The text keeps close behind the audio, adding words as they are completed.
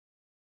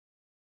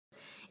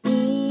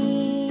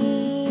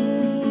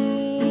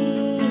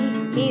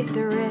meet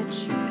the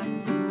rich.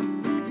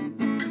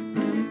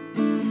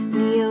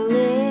 Neolibs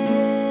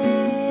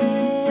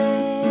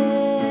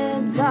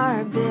are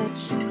a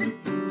bitch.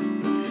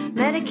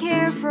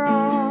 Medicare for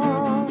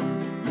all.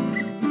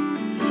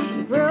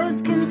 You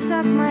bros can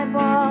suck my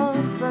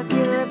balls. Fuck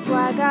your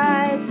reply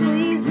guys.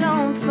 Please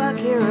don't fuck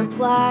your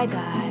reply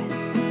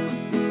guys.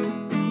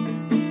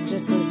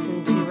 Just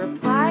listen to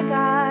Reply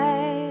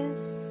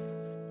Guys.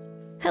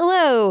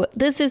 Hello,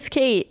 this is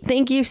Kate.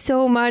 Thank you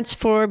so much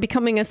for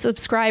becoming a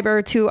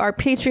subscriber to our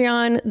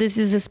Patreon. This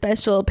is a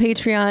special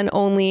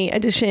Patreon-only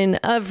edition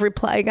of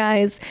Reply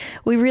Guys.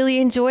 We really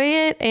enjoy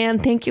it,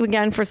 and thank you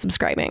again for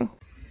subscribing.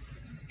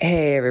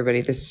 Hey, everybody,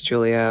 this is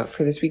Julia.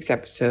 For this week's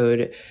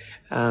episode,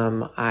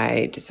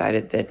 I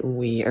decided that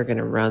we are going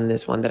to run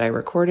this one that I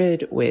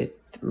recorded with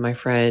my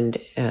friend,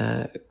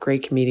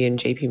 great comedian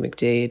JP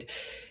McDade,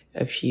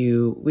 a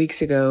few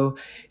weeks ago.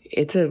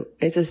 It's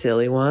a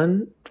silly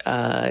one.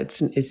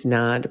 It's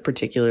not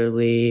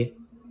particularly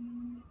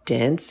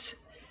dense.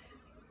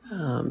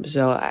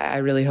 So I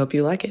really hope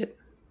you like it.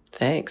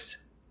 Thanks.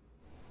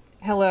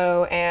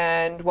 Hello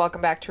and welcome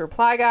back to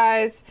Reply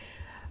Guys.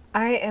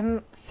 I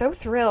am so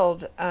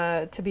thrilled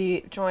to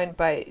be joined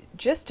by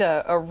just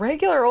a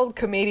regular old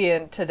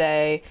comedian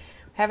today.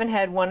 Haven't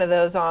had one of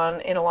those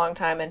on in a long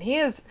time, and he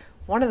is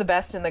one of the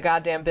best in the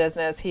goddamn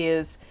business. He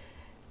is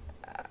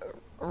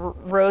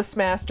roast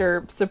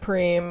master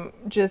supreme,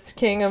 just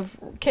king of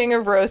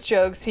roast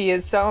jokes. He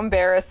is so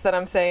embarrassed that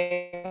I'm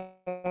saying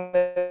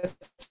this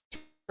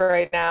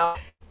right now.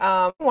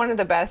 One of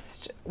the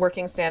best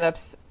working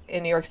stand-ups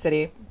in New York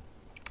City,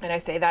 and I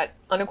say that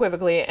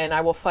unequivocally, and I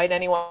will fight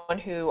anyone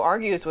who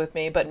argues with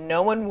me, but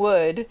no one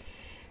would.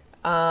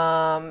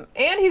 And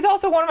he's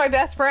also one of my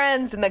best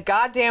friends in the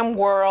goddamn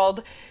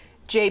world,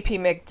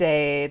 JP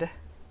McDade.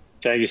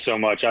 Thank you so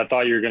much. I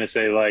thought you were going to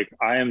say, like,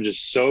 I am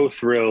just so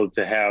thrilled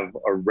to have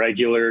a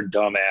regular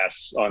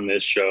dumbass on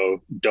this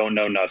show. Don't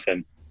know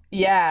nothing.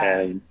 Yeah.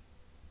 And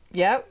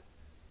yep.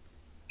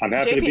 I'm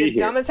happy to JP be is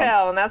here. dumb as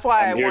hell, and that's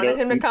why I here wanted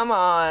him to come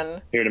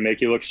on. Here to make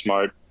you look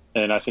smart,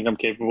 and I think I'm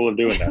capable of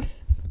doing that.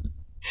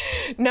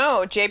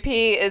 No,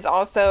 JP is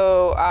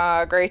also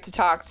great to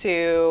talk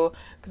to,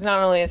 because not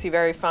only is he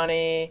very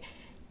funny,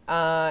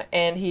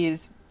 and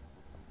he's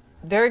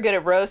very good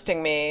at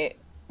roasting me,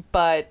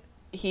 but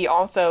he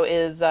also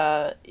is,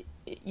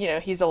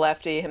 he's a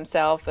lefty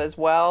himself as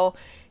well.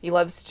 He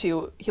loves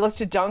to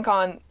dunk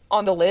on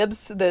the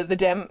libs, the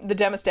dem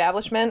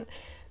establishment.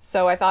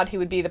 So I thought he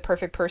would be the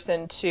perfect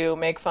person to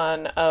make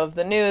fun of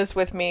the news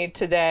with me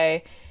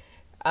today.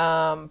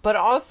 But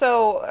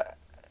also,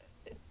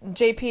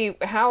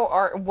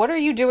 JP, what are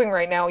you doing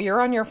right now?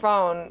 You're on your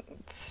phone.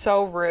 It's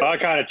so rude. I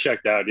kind of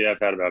checked out. Yeah, I've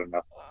had about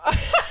enough.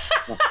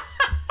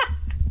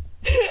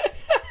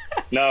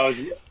 No,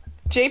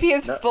 JP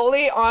is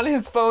fully on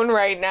his phone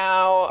right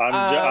now.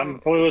 I'm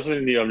fully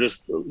listening to you. I'm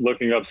just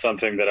looking up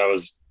something that I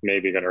was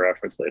maybe going to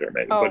reference later,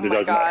 maybe. Oh but it my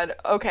doesn't God. matter.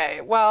 Okay.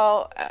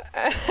 Well,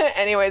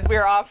 anyways,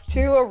 we're off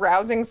to a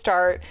rousing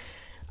start.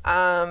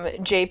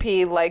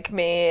 JP, like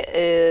me,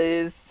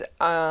 is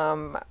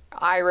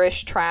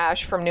Irish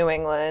trash from New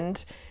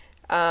England.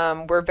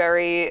 We're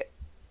very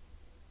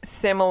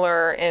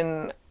similar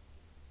in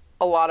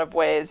a lot of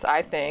ways,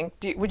 I think.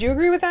 Would you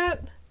agree with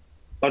that?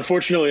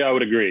 Unfortunately, I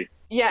would agree.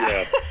 Yeah.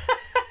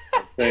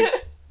 I think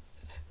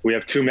we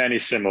have too many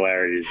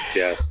similarities, if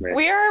you ask me.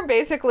 We are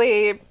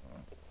basically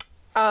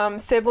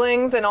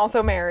siblings and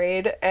also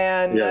married,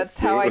 and Yes, that's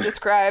how I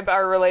describe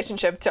our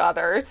relationship to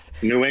others.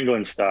 New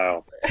England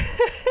style.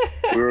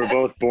 We were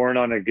both born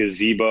on a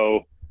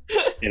gazebo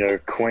in a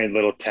quaint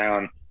little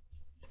town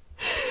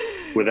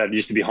that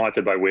used to be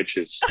haunted by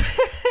witches.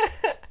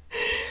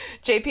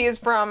 JP is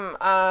from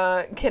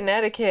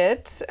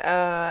Connecticut,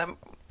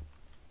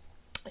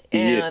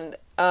 and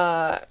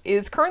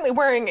is currently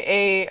wearing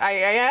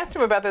I asked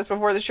him about this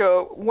before the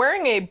show,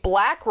 wearing a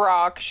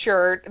BlackRock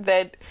shirt.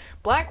 That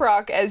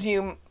BlackRock, as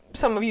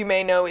some of you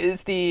may know,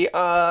 is the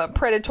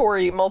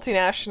predatory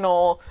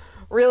multinational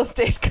real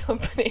estate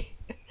company.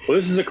 Well,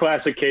 this is a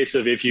classic case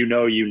of if you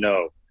know, you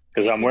know.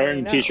 Because I'm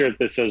wearing a t-shirt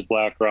that says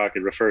BlackRock.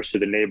 It refers to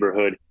the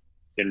neighborhood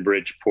in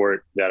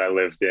Bridgeport that I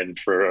lived in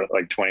for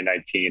like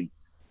 2019.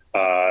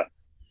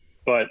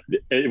 But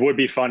it would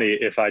be funny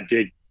if I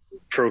did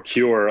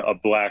procure a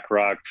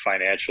BlackRock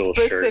financial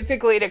shirt.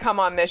 Specifically to come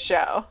on this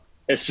show.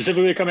 It's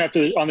specifically to come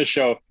on the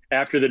show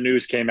after the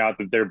news came out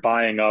that they're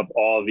buying up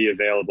all the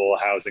available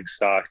housing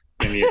stock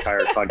in the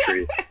entire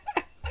country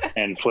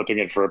and flipping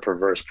it for a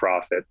perverse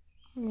profit.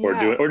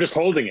 Yeah. Or just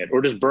holding it,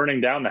 or just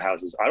burning down the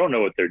houses. I don't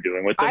know what they're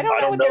doing with them. I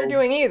don't know what they're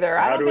doing either.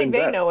 I don't think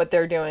they know what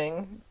they're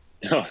doing.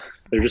 No,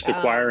 they're just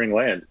acquiring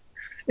land.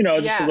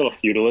 Just a little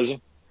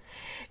feudalism.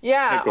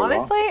 Yeah,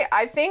 honestly,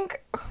 I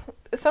think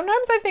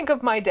sometimes I think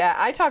of my dad.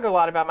 I talk a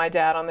lot about my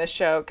dad on this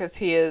show because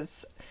he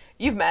is.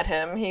 You've met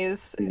him.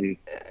 He's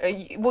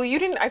well. You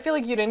didn't. I feel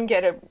like you didn't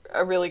get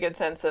a really good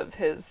sense of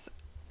his.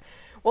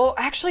 Well,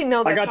 actually,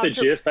 no. That's I got the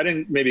gist. I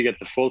didn't maybe get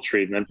the full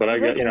treatment, but I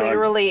got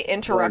literally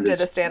interrupted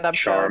a stand-up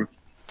show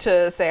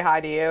to say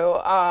hi to you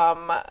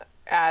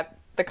at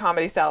the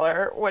Comedy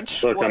Cellar,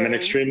 which Look, was I'm in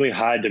extremely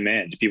high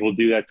demand. People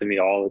do that to me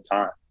all the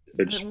time.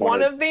 They just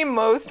one of the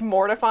most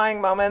mortifying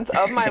moments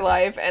of my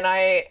life, and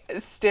I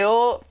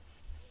still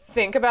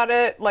think about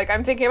it. Like,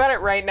 I'm thinking about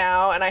it right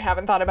now, and I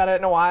haven't thought about it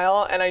in a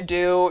while, and I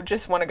do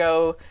just want to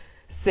go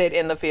sit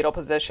in the fetal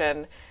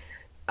position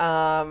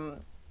and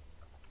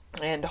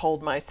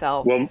hold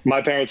myself. Well,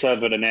 my parents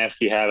have a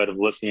nasty habit of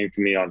listening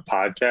to me on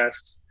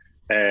podcasts,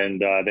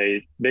 and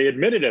they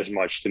admitted as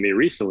much to me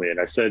recently,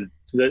 and I said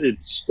that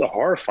it's a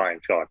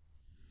horrifying thought.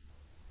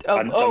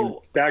 I'm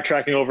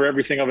backtracking over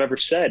everything I've ever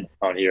said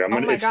on here.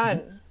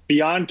 God.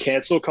 Beyond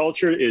cancel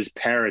culture is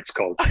parents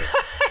culture.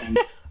 And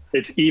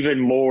it's even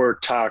more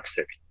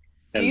toxic.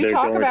 Do you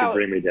talk about, to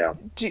bring me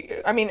down.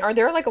 Are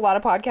there like a lot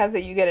of podcasts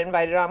that you get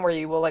invited on where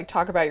you will like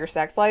talk about your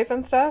sex life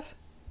and stuff?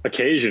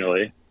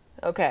 Occasionally.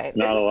 Okay.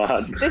 Not a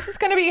lot. This is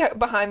going to be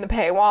behind the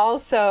paywall,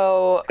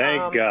 so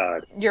thank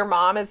God. Your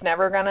mom is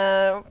never going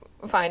to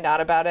find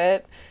out about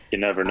it. You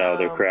never know.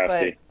 They're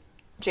crafty.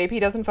 JP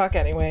doesn't fuck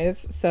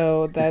anyways,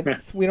 so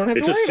that's we don't have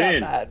to worry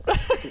about that.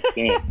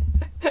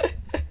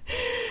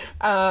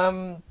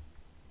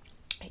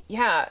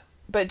 Yeah,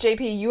 but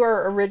JP, you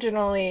are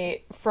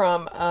originally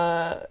from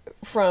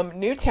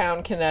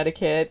Newtown,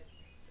 Connecticut,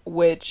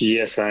 which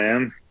yes, I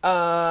am.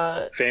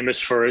 Famous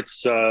for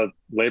its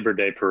Labor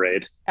Day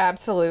parade.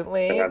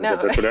 Absolutely,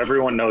 that's what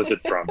everyone knows it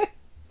from.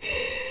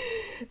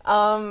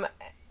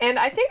 And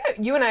I think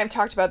you and I have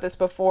talked about this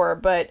before,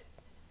 but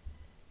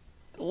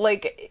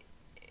like,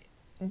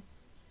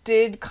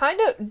 did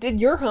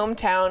your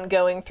hometown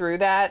going through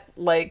that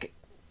like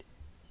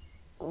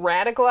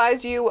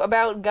radicalize you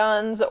about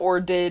guns,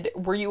 or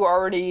were you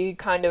already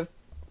kind of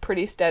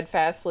pretty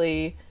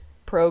steadfastly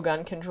pro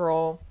gun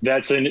control?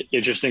 That's an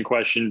interesting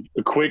question.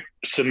 A quick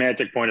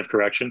semantic point of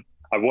correction.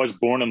 I was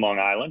born in Long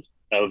Island.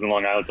 I lived in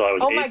Long Island until I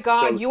was 8. Oh my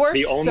God, you are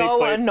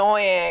so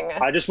annoying.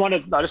 I just want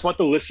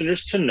the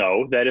listeners to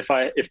know that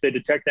if they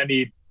detect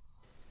any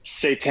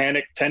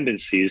satanic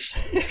tendencies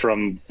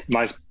from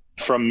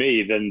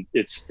me, then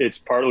it's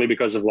partly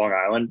because of Long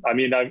Island. I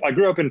mean, I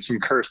grew up in some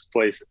cursed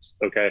places.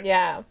 Okay.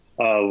 Yeah.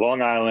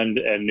 Long Island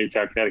and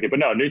Newtown, Connecticut. But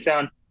no,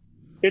 Newtown,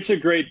 it's a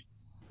great,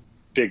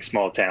 big,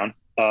 small town.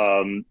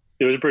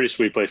 It was a pretty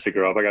sweet place to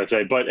grow up, I gotta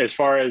say. But as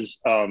far as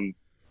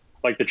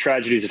like the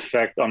tragedy's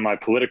effect on my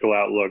political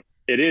outlook,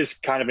 it is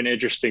kind of an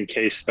interesting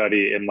case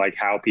study in like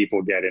how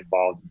people get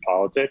involved in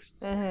politics.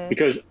 Mm-hmm.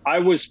 Because I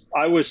was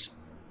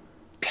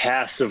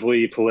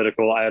passively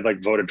political. I had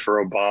like voted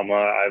for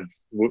Obama.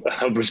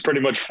 I was pretty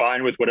much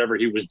fine with whatever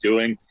he was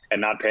doing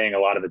and not paying a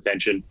lot of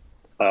attention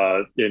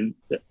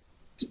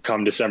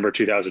come December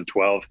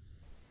 2012.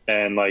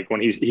 And like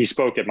when he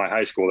spoke at my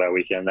high school that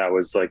weekend, that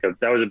was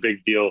a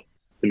big deal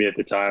to me at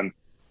the time.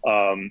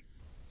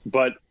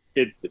 But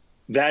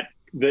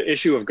the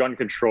issue of gun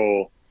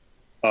control,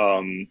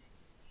 I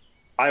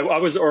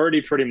was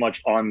already pretty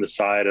much on the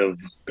side of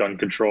gun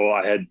control.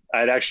 I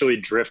had actually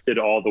drifted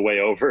all the way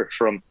over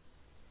from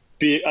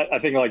I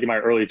think like in my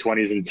early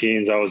 20s and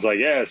teens, I was like,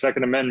 yeah,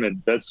 Second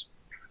Amendment, that's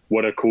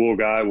what a cool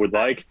guy would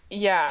like.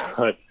 Yeah.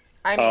 But,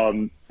 I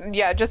mean,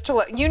 yeah, just to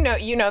let you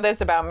know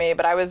this about me,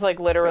 but I was like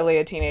literally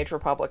a teenage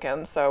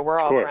Republican, so we're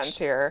all friends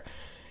here.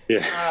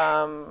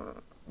 Yeah.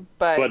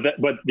 But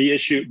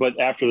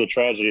after the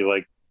tragedy,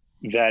 like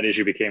that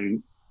issue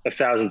became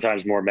 1,000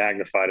 times more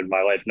magnified in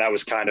my life. And that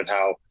was kind of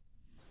how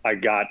I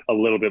got a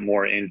little bit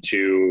more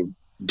into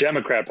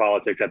Democrat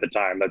politics at the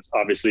time. That's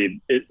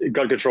obviously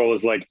gun control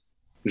is like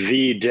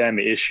the Dem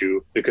issue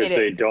because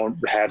they don't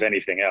have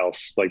anything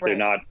else. Like they're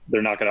not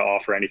going to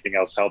offer anything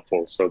else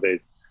helpful. So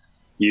they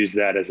use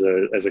that as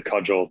a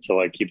cudgel to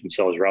like keep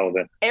themselves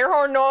relevant. Air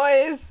horn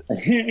noise.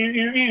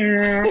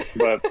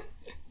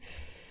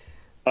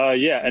 But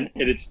yeah, and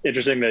it's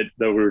interesting that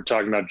we were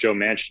talking about Joe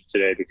Manchin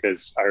today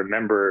because I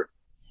remember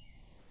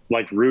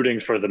like rooting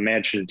for the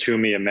Manchin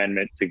Toomey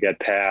amendment to get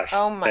passed.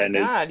 Oh my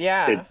God,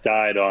 yeah. It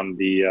died on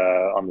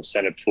the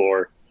Senate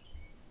floor.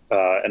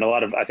 And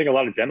I think a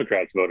lot of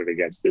Democrats voted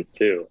against it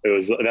too.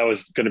 That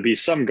was going to be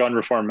some gun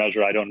reform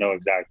measure. I don't know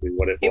exactly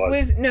what it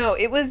was.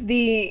 It was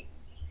the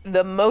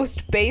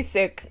most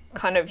basic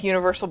kind of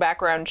universal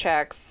background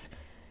checks.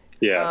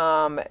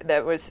 Yeah.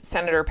 That was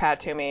Senator Pat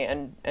Toomey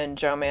and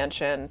Joe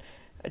Manchin,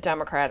 a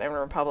Democrat and a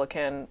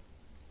Republican.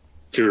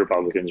 2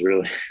 Republicans,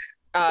 really.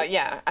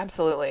 Yeah,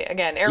 absolutely.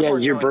 Again,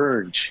 you're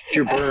burned.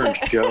 You're burned,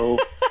 Joe.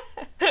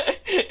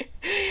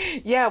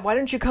 Yeah, why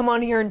don't you come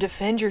on here and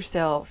defend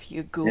yourself,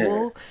 you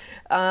ghoul?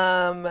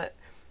 Yeah.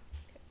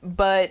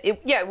 But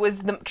it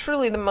was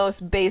truly the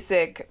most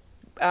basic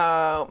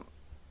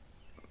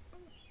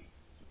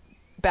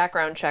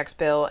background checks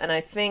bill, and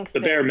I think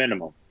bare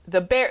minimum.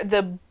 The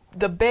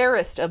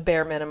barest of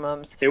bare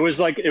minimums.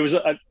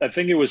 I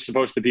think it was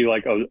supposed to be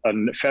like a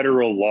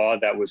federal law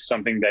that was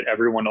something that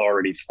everyone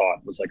already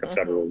thought was like a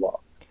federal law.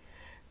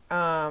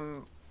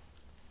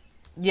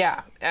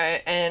 Yeah,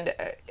 and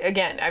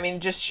again, I mean,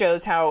 just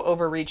shows how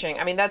overreaching.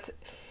 I mean, that's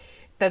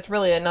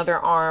really another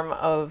arm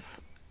of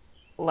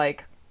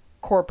like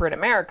corporate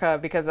America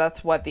because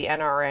that's what the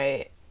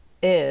NRA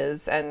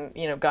is, and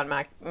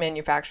gun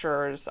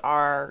manufacturers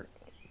are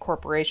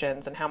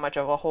corporations and how much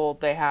of a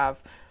hold they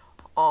have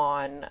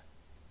on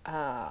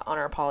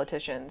our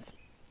politicians.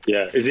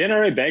 Yeah. Is the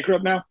NRA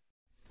bankrupt now?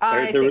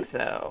 I think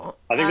so.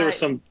 I think there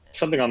was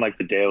something on like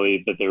the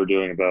Daily that they were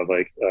doing about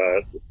like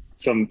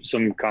some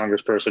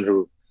congressperson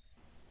who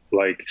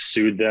like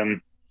sued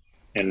them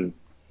and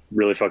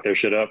really fucked their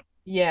shit up.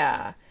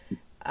 Yeah.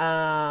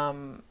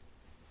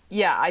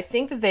 Yeah, I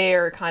think that they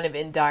are kind of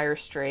in dire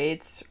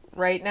straits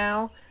right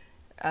now.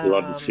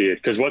 Love to see it,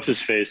 because what's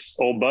his face,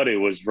 old buddy,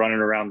 was running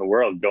around the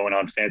world, going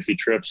on fancy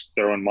trips,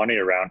 throwing money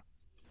around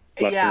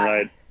left and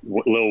right.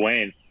 Lil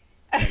Wayne,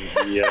 and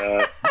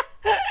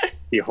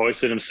he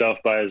hoisted himself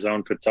by his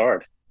own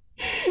petard.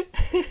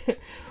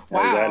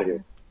 Wow,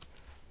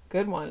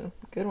 good one,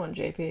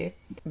 JP.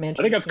 I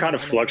think I've kind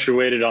of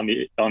fluctuated on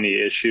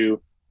the issue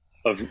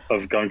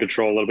of gun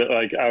control a little bit.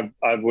 Like I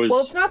was. Well,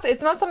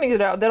 it's not something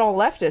that all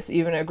leftists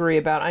even agree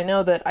about. I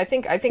know that I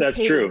think that's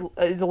Kate true.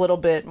 Is a little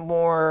bit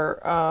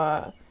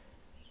more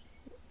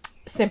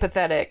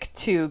sympathetic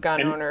to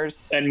gun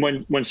owners. And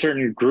when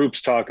certain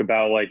groups talk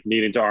about like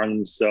needing to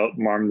arm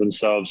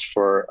themselves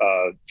for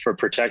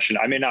protection,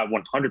 I may not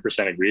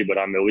 100% agree, but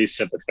I'm at least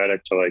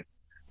sympathetic to like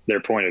their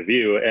point of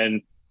view.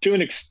 And to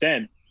an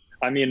extent,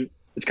 I mean,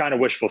 it's kind of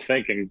wishful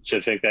thinking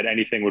to think that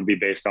anything would be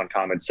based on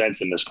common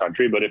sense in this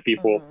country. But if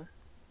people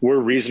were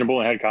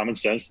reasonable and had common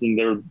sense, then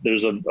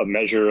there's a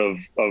measure of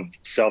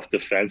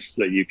self-defense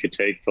that you could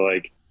take to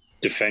like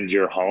defend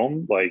your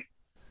home, like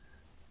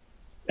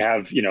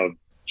have,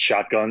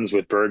 shotguns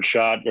with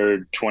birdshot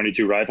or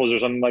 22 rifles or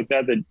something like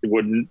that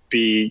wouldn't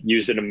be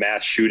used in a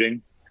mass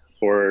shooting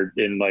or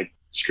in like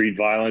street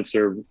violence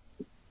or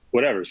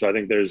whatever. So I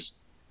think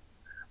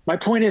my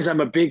point is I'm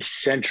a big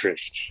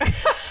centrist.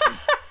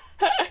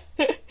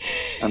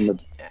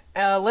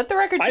 Let the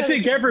record show I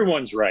think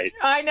everyone's right.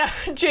 I know.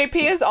 JP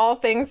is all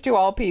things to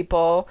all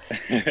people.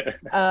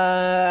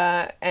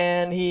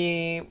 And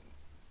he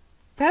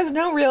has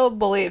no real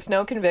beliefs,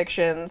 no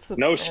convictions.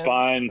 No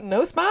spine.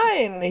 No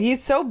spine.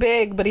 He's so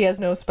big, but he has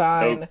no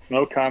spine.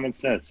 No common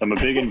sense. I'm a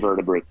big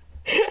invertebrate.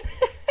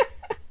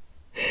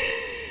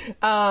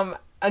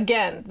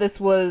 Again,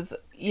 this was,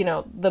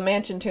 the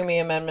Manchin Toomey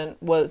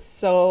Amendment was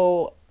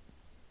so...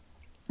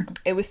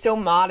 It was so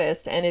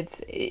modest, and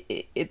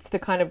it's the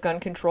kind of gun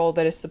control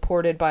that is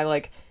supported by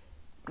like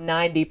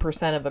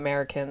 90% of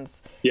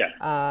Americans.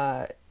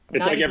 Yeah.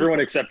 It's like everyone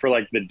except for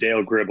like the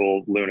Dale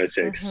Gribble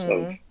lunatics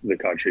of the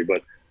country,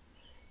 but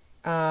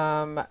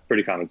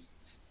pretty common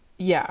sense.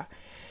 Yeah.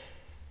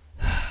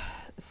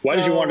 Why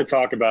did you want to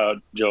talk about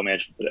Joe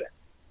Manchin today?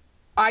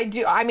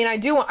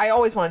 I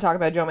always want to talk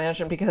about Joe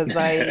Manchin because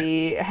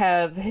I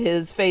have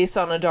his face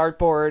on a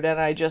dartboard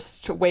and I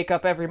just wake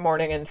up every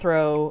morning and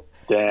throw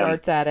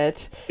darts at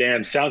it.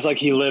 Damn, sounds like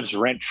he lives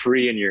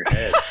rent-free in your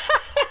head.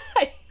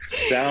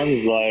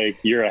 Sounds like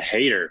you're a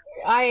hater.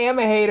 I am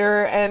a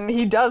hater, and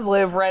he does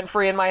live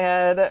rent-free in my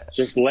head.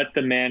 Just let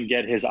the man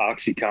get his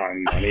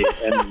OxyContin money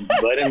and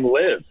let him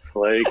live.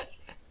 Like,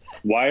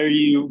 why are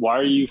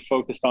you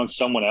focused on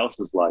someone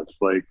else's life?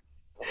 Like,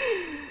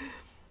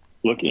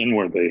 look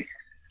inwardly.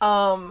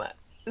 I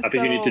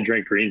think you need to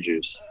drink green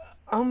juice.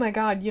 Oh my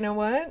God, you know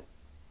what?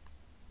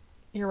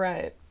 You're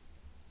right.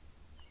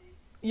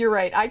 You're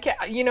right. I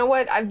can't. You know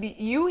what?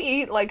 You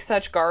eat like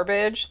such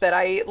garbage that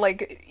I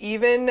like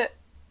even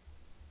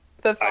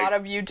the thought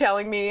of you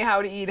telling me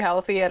how to eat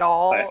healthy at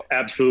all. I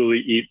absolutely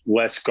eat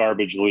less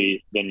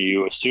garbagely than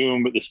you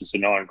assume. But this is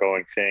an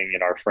ongoing thing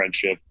in our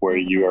friendship where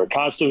you are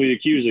constantly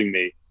accusing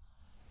me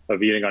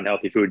of eating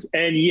unhealthy foods.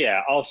 And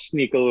yeah, I'll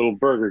sneak a little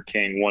Burger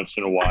King once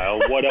in a while.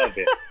 What of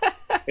it?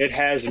 It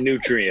has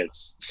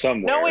nutrients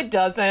somewhere. No, it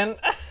doesn't.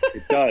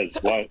 It does.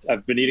 Well,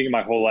 I've been eating it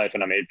my whole life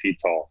and I'm 8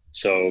 feet tall.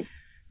 So.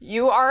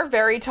 You are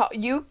very tall.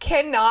 You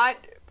cannot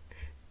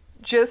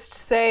just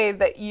say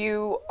that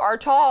you are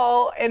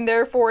tall and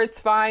therefore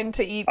it's fine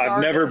to eat garbage.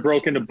 I've never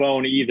broken a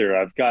bone either.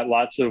 I've got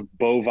lots of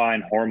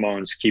bovine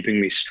hormones keeping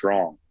me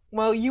strong.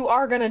 Well, you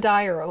are going to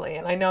die early,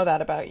 and I know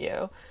that about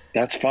you.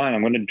 That's fine.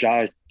 I'm going to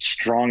die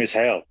strong as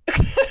hell.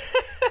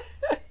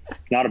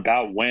 It's not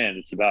about when.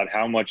 It's about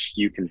how much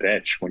you can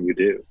bench when you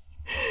do.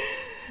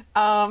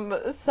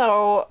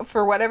 So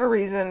for whatever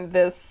reason,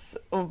 this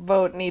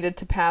vote needed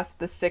to pass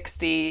the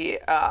 60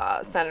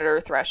 senator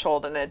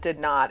threshold, and it did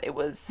not. It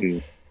was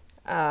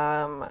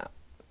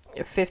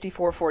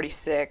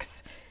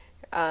 54-46.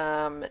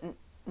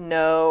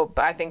 No,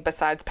 I think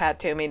besides Pat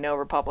Toomey, no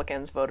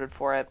Republicans voted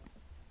for it.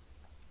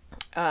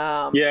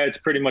 Yeah, it's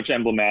pretty much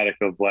emblematic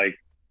of like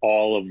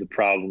all of the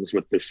problems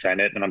with the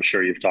Senate, and I'm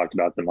sure you've talked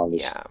about them on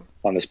this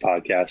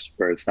podcast,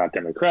 where it's not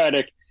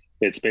democratic.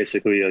 It's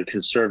basically a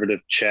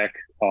conservative check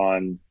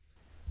on,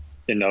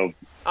 on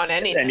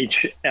anything.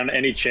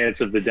 any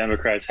chance of the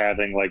Democrats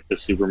having like the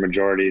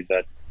supermajority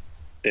that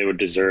they would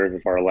deserve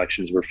if our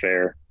elections were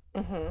fair.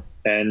 Mm-hmm.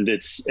 And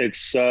it's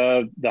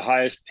the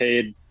highest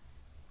paid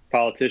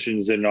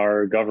politicians in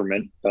our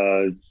government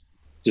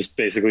just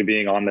basically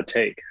being on the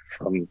take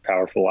from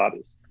powerful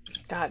lobbies.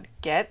 God,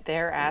 get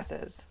their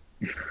asses.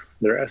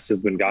 Their asses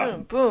have been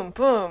gotten. Boom,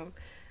 boom,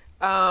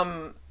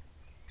 boom.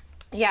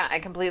 Yeah, I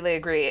completely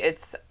agree.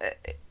 It's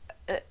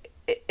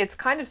it's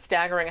kind of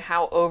staggering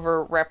how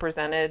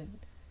overrepresented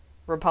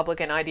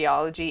Republican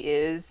ideology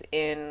is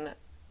in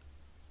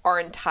our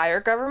entire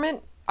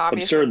government.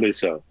 Obviously, absurdly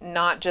so.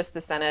 Not just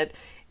the Senate.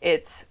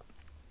 It's,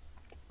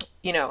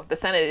 the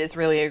Senate is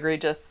really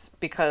egregious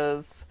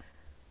because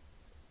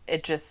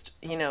it just,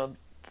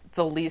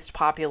 the least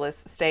populous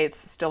states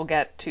still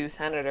get 2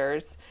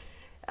 senators.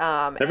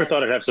 Never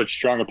thought I'd have such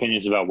strong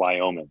opinions about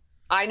Wyoming.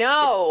 I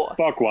know.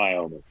 Fuck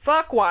Wyoming.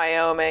 Fuck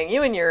Wyoming.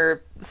 You and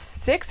your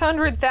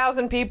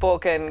 600,000 people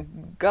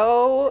can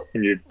go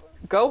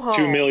home.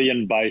 2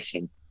 million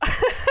bison.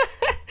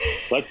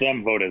 Let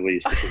them vote at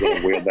least if they're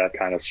going to wield that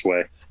kind of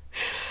sway.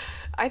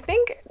 I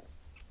think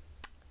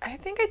I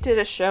did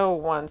a show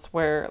once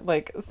where,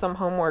 like, some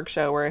homework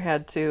show where I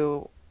had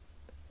to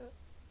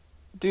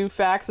do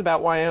facts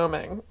about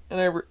Wyoming.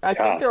 And I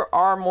think there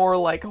are more,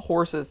 like,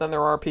 horses than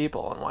there are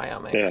people in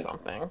Wyoming or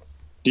something.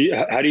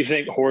 How do you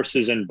think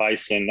horses and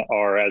bison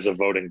are as a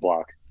voting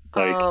bloc?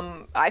 Like,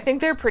 I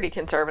think they're pretty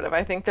conservative.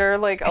 I think they're,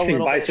 like, I think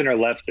bison are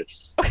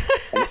leftists.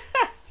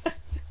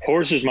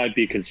 Horses might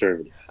be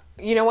conservative.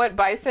 You know what?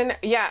 Bison,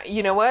 yeah,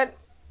 you know what?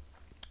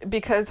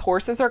 Because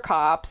horses are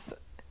cops.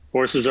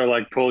 Horses are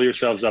like, pull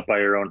yourselves up by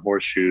your own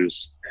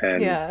horseshoes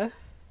and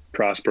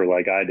prosper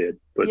like I did.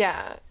 But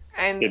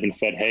and they've been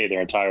fed hay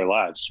their entire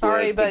lives.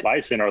 Whereas the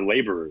bison are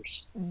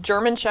laborers.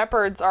 German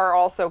Shepherds are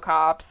also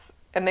cops,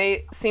 and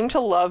they seem to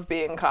love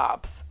being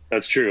cops.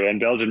 That's true. And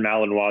Belgian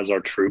Malinois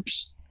are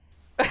troops.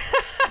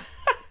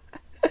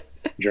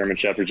 German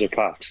Shepherds are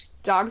cops.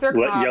 Dogs are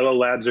cops. Yellow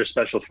Labs are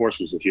special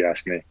forces, if you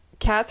ask me.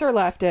 Cats are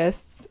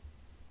leftists.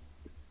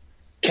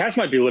 Cats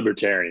might be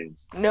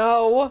libertarians.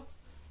 No.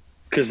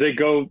 Because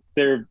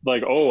they're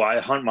like, oh,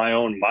 I hunt my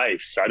own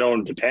mice. I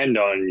don't depend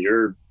on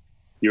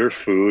your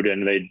food.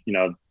 And they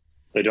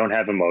don't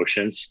have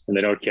emotions and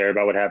they don't care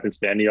about what happens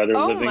to any other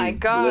living creature. Oh my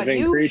God,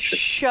 you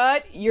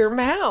shut your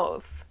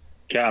mouth.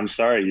 Yeah, I'm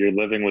sorry. You're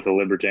living with a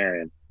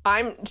libertarian.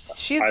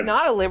 She's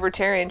not a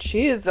libertarian.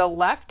 She is a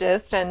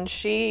leftist and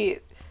she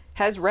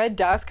has read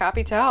Das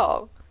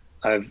Kapital.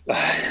 I've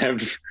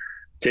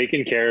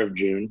taken care of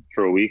June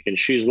for a week and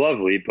she's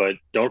lovely, but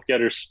don't get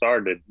her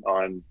started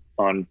on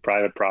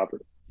private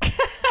property.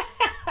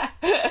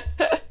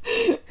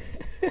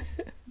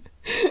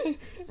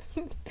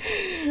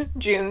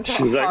 June's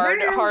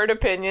hard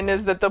opinion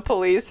is that the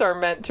police are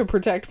meant to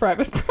protect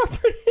private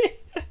property.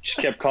 She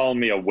kept calling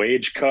me a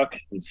wage cuck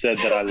and said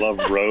that I love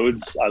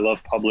roads. I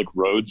love public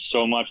roads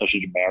so much I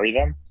should marry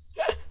them.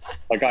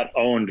 I got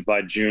owned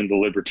by June, the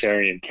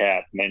libertarian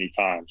cat, many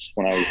times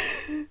when I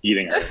was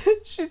eating her.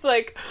 She's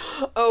like,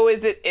 oh,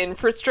 is it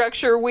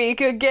infrastructure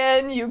week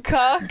again, you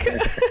cuck?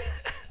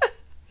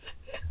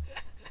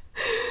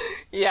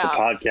 Yeah. The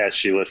podcast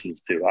she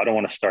listens to. I don't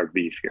want to start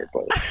beef here,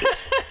 but it's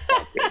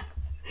not good.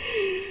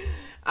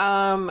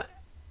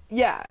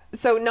 Yeah.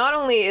 So not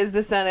only is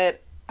the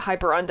Senate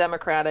hyper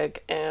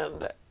undemocratic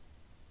and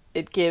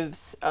it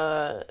gives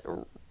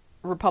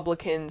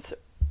Republicans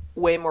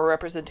way more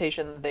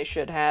representation than they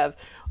should have,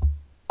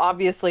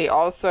 obviously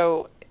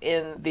also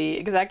in the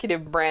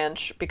executive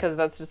branch, because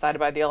that's decided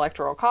by the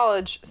Electoral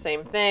College,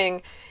 same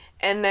thing.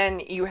 And then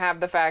you have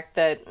the fact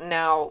that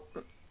now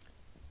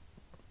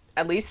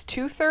at least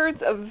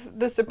 2/3 of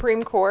the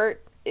Supreme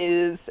Court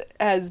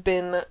has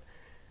been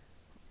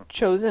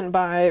chosen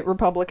by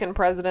Republican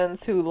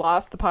presidents who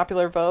lost the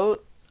popular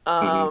vote.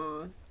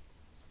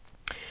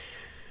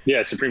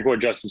 Yeah, Supreme Court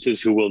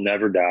justices who will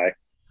never die.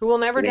 Who will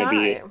never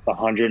die. Be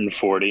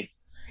 140.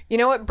 You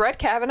know what? Brett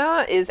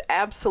Kavanaugh is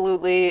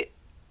absolutely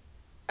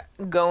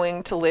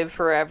going to live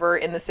forever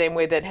in the same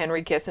way that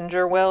Henry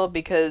Kissinger will,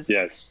 because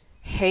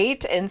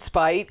hate and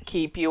spite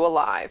keep you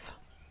alive.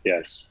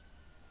 Yes.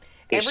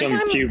 There's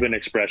some Cuban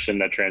expression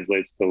that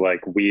translates to,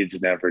 like,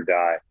 weeds never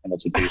die. And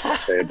that's what they used to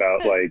say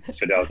about, like,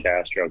 Fidel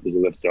Castro, because he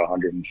lived to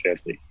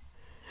 150.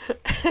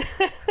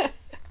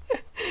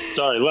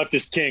 Sorry,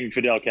 leftist king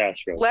Fidel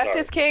Castro.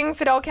 Leftist king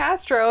Fidel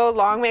Castro,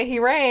 long may he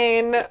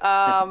reign.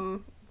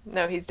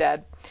 No, he's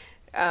dead.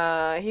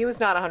 He was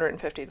not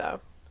 150, though.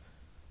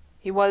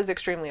 He was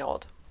extremely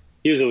old.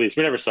 He was at least.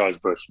 We never saw his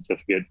birth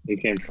certificate. He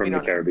came from the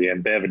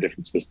Caribbean. They have a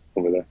different system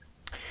over there.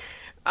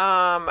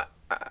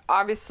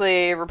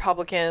 Obviously,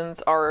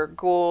 Republicans are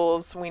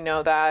ghouls. We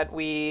know that.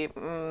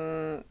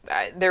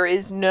 There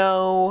is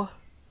no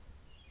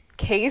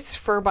case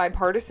for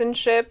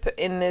bipartisanship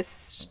in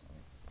this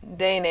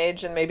day and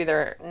age, and maybe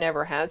there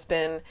never has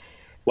been.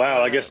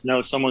 Wow, I guess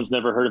someone's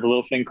never heard of a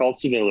little thing called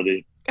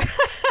civility.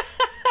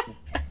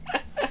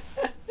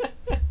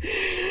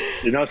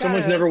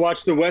 Someone's never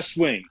watched The West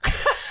Wing.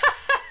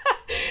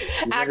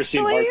 You've never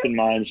seen Hearts and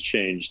Minds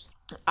Changed.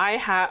 I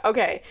have.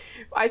 Okay,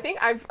 I think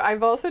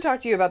I've also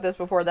talked to you about this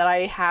before, that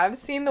I have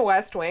seen The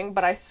West Wing,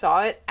 but I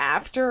saw it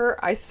after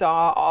I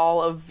saw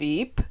all of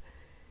Veep.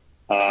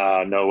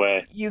 No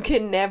way. You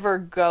can never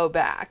go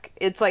back.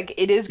 It's like,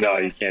 it is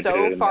going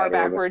so far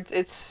backwards.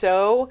 It's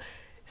so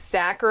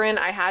saccharine.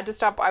 I had to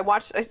stop. I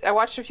watched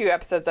a few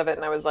episodes of it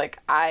and I was like,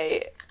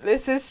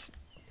 this is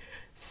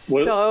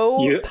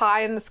so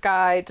pie in the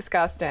sky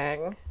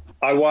disgusting.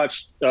 I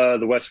watched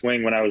The West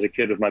Wing when I was a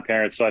kid with my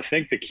parents. So I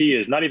think the key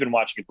is not even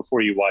watching it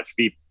before you watch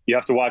Veep. You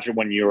have to watch it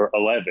when you're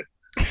 11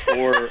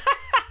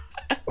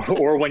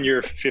 or when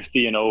you're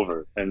 50 and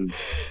over. And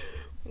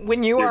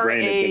when you your are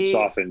brain has been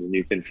softened and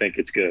you can think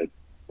it's good.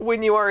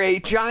 When you are a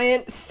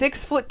giant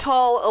 6 foot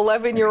tall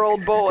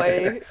 11-year-old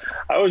boy.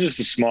 I was just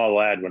a small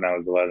lad when I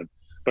was 11.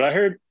 But I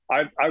heard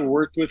I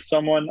worked with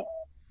someone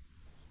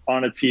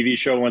on a TV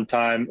show one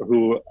time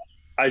who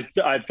I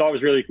thought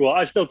was really cool.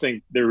 I still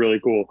think they're really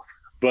cool.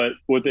 But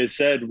what they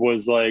said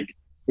was like,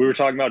 we were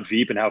talking about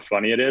Veep and how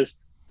funny it is.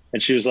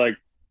 And she was like,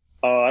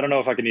 oh, I don't know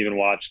if I can even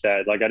watch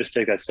that. Like, I just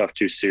take that stuff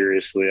too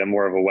seriously. I'm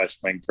more of a West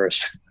Wing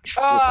person.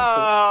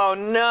 Oh,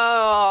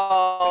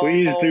 no.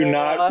 Please do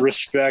not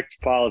respect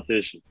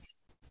politicians.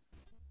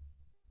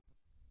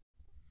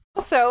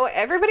 Also,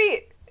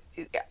 everybody,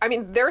 I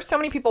mean, there are so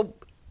many people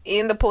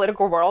in the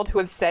political world who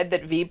have said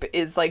that Veep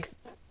is like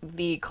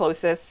the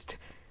closest,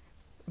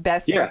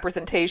 best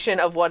representation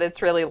of what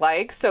it's really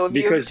like. So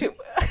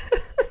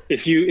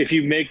if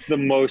you make the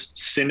most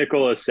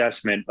cynical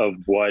assessment of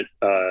what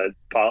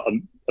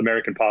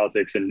American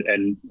politics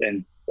and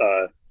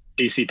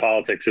DC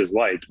politics is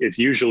like, it's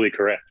usually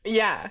correct.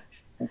 Yeah.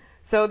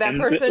 So that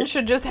person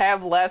should just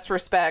have less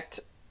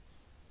respect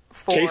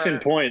for case in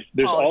point,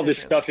 there's all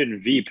this stuff in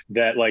Veep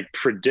that like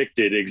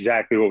predicted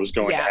exactly what was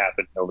going to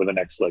happen over the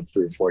next like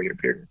 3 or 4 year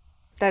period.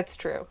 That's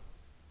true.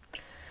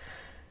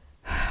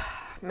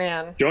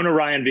 Man. Jonah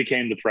Ryan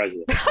became the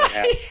president.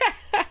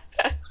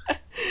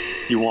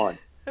 You won.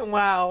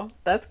 Wow,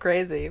 that's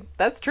crazy.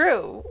 That's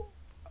true.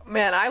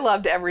 Man, I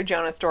loved every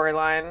Jonah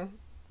storyline.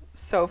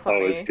 So funny.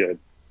 Oh, it was good.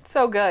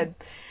 So good.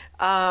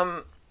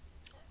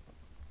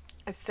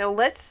 So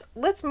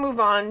let's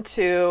move on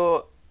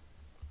to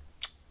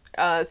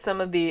some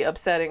of the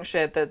upsetting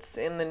shit that's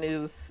in the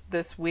news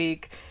this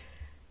week.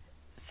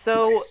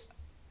 So, nice.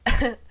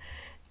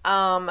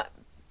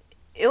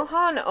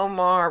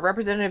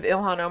 Representative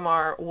Ilhan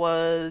Omar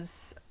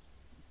was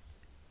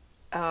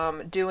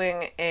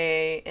doing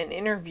an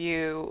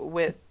interview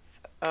with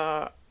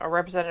a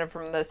representative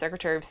from the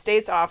Secretary of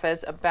State's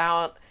office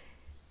about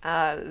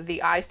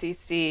the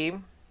ICC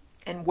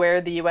and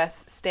where the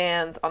U.S.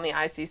 stands on the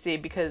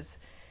ICC, because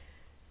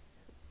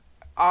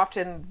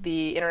often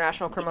the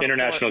International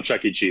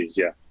Chuck E. Cheese,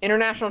 yeah.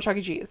 International Chuck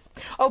E. Cheese.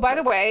 Oh, by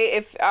the way,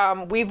 if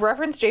we've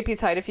referenced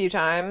JP's height a few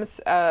times,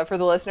 for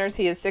the listeners,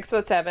 he is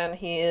 6'7".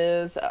 He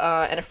is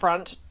an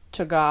affront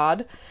to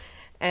God,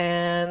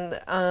 and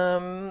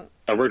I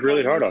worked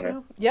really hard on it.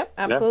 Yep,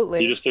 absolutely.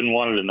 Yeah, you just didn't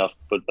want it enough,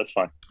 but that's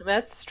fine.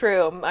 That's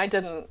true. I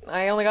didn't.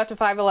 I only got to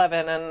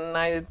 5'11", and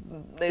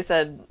they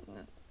said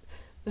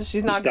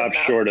she's not good enough.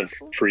 Stop short of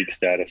freak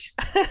status.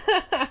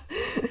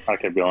 I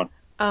kept going.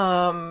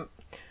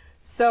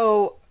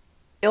 So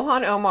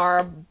Ilhan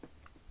Omar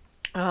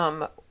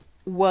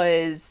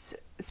was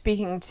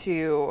speaking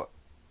to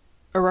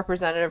a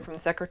representative from the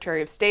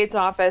Secretary of State's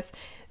office,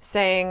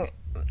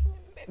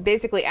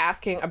 basically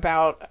asking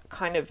about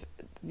kind of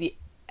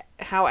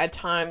how at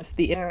times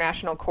the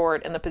international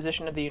court and the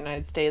position of the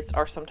United States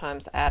are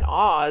sometimes at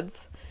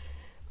odds.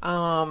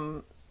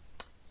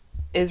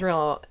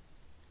 Israel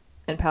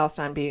and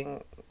Palestine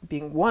being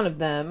one of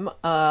them.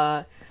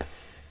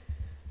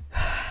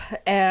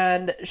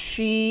 And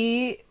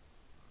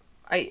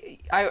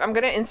I'm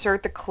going to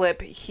insert the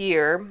clip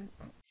here.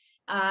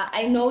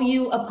 I know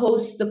you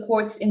opposed the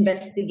court's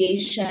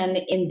investigation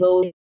in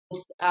both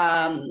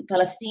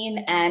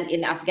Palestine and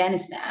in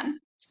Afghanistan.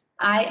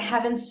 I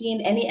haven't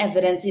seen any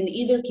evidence in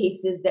either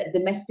cases that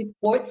domestic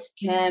courts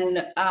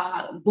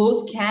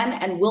both can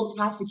and will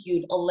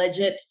prosecute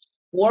alleged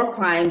war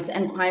crimes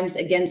and crimes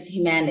against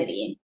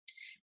humanity.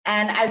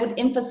 And I would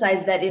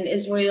emphasize that in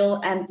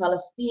Israel and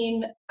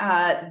Palestine,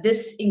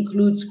 this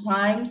includes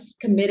crimes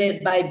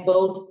committed by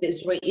both the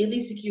Israeli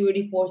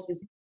security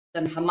forces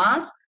and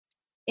Hamas.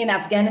 In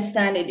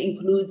Afghanistan, it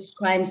includes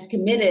crimes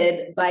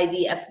committed by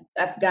the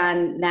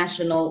Afghan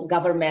national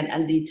government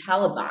and the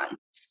Taliban.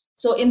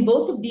 So in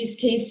both of these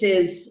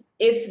cases,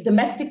 if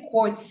domestic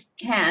courts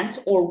can't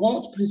or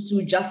won't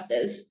pursue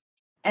justice,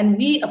 and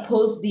we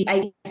oppose the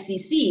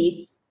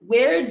ICC,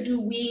 where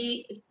do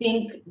we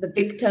think the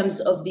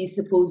victims of these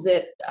supposed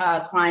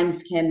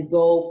crimes can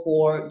go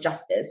for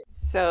justice?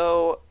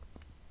 So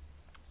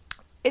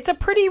it's a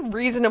pretty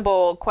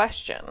reasonable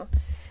question.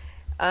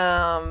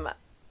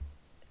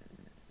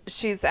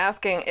 She's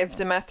asking if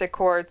domestic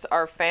courts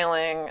are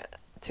failing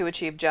to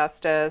achieve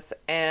justice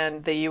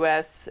and the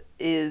U.S.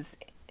 is,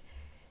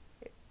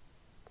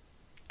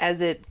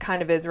 as it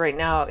kind of is right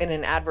now, in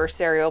an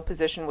adversarial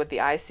position with the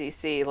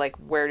ICC, like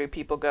where do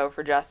people go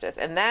for justice?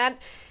 And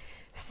that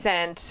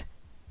sent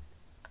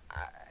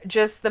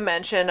just the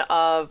mention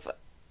of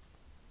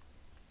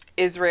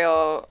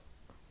Israel,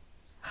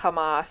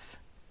 Hamas,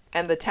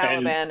 and the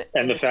Taliban.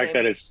 And the fact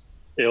that it's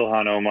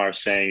Ilhan Omar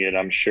saying it,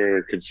 I'm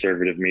sure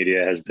conservative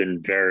media has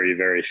been very,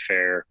 very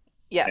fair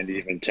and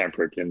even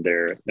tempered in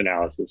their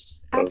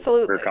analysis of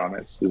her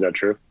comments. Is that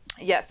true?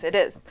 Yes, it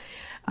is.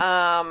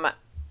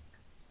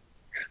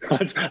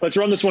 let's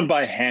run this one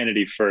by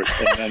Hannity first,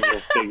 and then we'll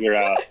figure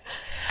out.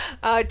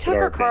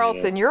 Tucker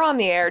Carlson, you're on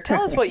the air.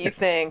 Tell us what you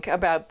think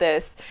about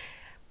this.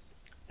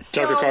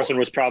 Tucker Carlson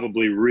was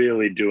probably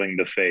really doing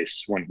the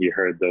face when he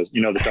heard those.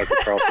 You know, the Tucker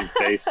Carlson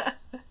face?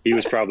 He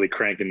was probably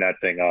cranking that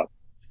thing up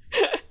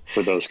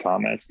for those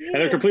comments. Yes.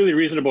 And they're completely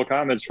reasonable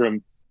comments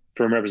from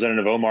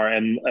Representative Omar.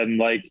 And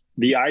like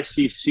the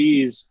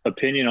ICC's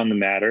opinion on the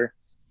matter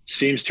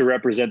seems to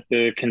represent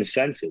the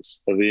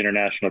consensus of the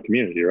international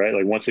community, right?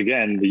 Like, once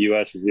again, the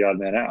U.S. is the odd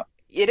man out.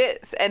 It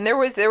is. And there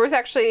was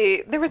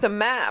a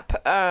map.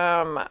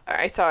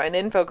 I saw an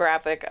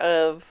infographic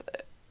of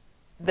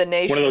the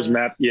nation. One of those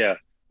maps, yeah.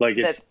 Like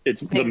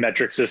it's the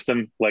metric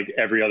system, like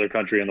every other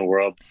country in the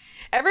world.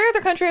 Every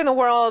other country in the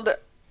world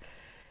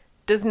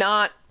does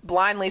not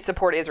blindly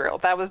support Israel.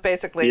 That was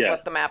basically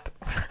what the map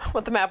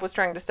was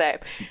trying to say.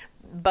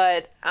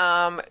 But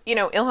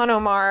Ilhan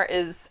Omar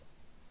is,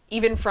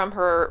 even from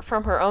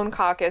her own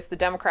caucus, the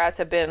Democrats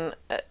have been,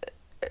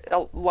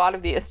 a lot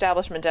of the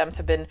establishment Dems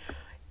have been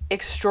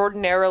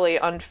extraordinarily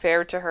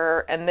unfair to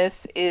her, and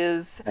this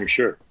is, I'm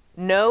sure,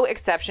 no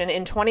exception.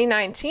 In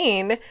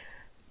 2019,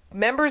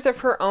 members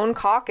of her own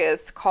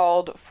caucus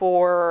called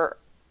for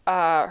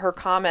her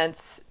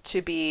comments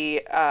to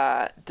be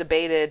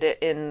debated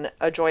in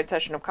a joint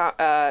session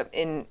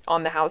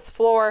on the House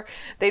floor.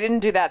 They didn't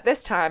do that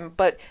this time,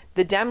 but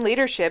the Dem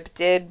leadership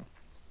did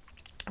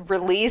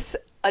release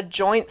a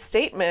joint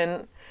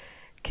statement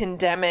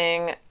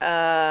condemning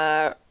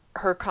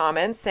her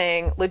comments,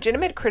 saying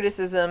legitimate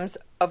criticisms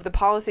of the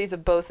policies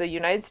of both the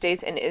United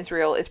States and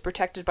Israel is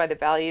protected by the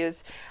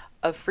values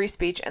of free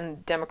speech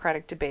and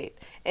democratic debate.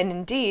 And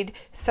indeed,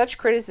 such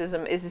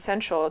criticism is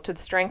essential to the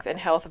strength and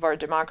health of our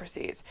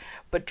democracies.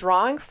 But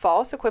drawing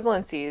false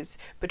equivalencies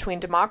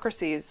between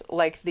democracies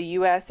like the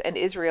US and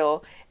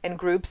Israel and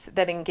groups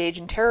that engage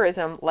in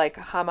terrorism like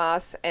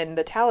Hamas and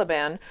the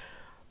Taliban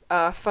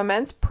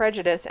foments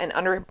prejudice and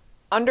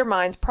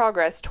undermines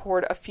progress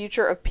toward a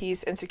future of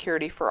peace and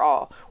security for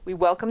all. We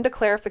welcome the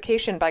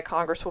clarification by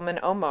Congresswoman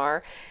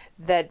Omar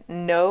that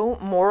no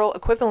moral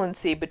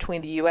equivalency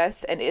between the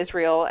U.S. and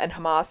Israel and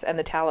Hamas and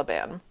the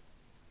Taliban,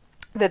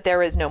 that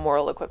there is no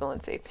moral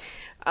equivalency.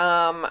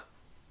 It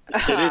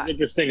is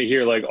interesting to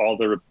hear like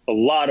a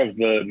lot of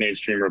the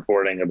mainstream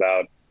reporting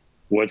about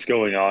what's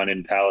going on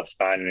in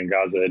Palestine and in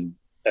Gaza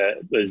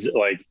is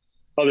like,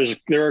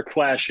 there are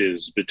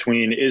clashes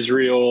between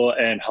Israel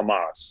and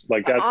Hamas.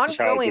 Like, that's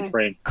just how it's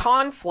framed.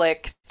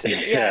 Conflict.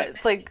 Yeah,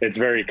 it's like, it's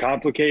very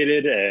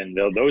complicated, and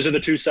those are the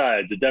two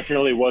sides. It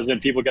definitely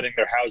wasn't people getting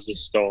their houses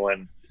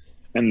stolen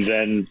and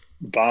then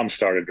bombs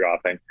started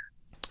dropping.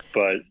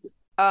 But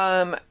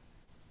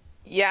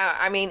yeah,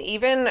 I mean,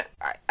 even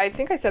I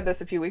think I said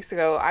this a few weeks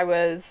ago. I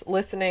was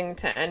listening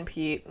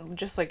to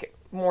just like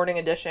Morning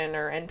Edition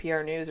or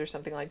NPR News or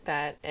something like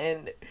that,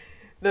 and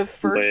the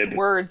first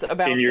words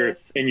about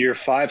this in your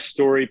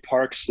 5-story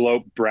Park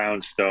Slope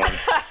brownstone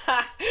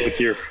with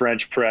your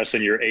French press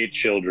and your 8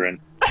 children,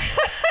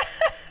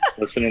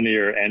 listening to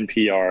your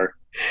NPR.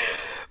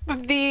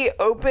 The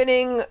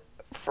opening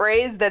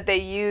phrase that they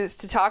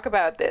used to talk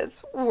about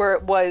this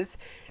was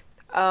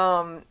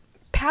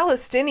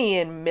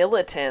Palestinian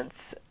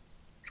militants.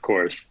 Of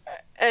course.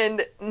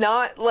 And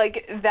not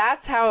like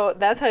that's how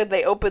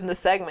they opened the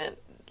segment.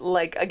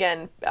 Like,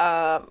 again,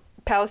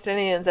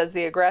 Palestinians as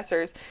the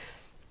aggressors.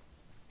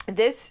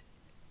 This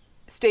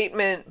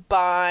statement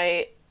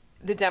by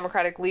the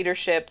Democratic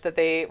leadership that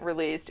they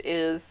released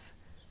is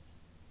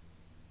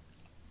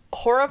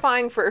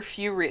horrifying for a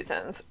few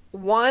reasons.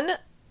 One,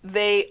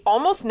 they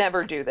almost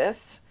never do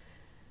this.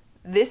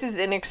 This is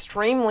an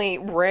extremely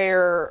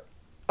rare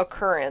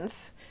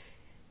occurrence.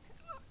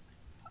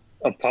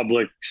 A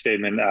public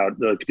statement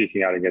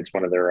speaking out against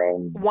one of their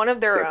own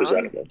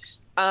representatives.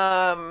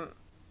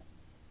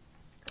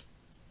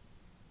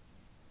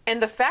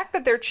 And the fact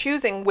that they're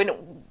choosing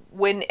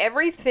when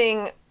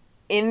everything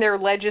in their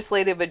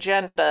legislative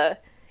agenda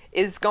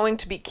is going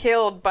to be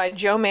killed by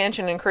Joe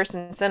Manchin and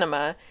Kyrsten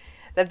Sinema,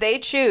 that they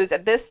choose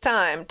at this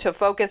time to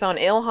focus on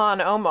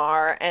Ilhan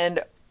Omar and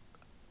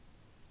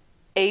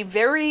a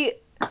very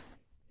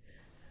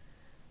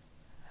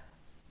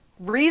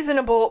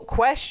reasonable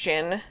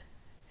question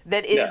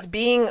that is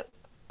being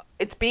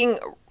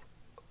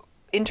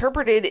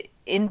interpreted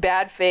in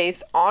bad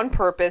faith on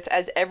purpose,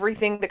 as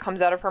everything that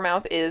comes out of her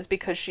mouth is,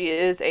 because she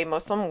is a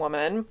Muslim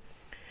woman.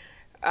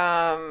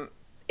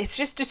 It's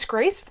just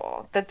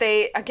disgraceful that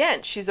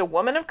she's a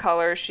woman of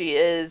color. She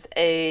is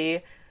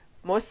a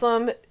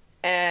Muslim,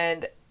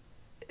 and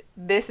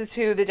this is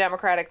who the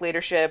Democratic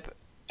leadership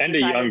and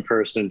decided, a young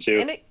person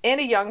too. And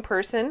a young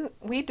person.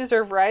 We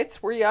deserve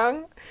rights. We're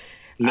young.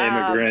 An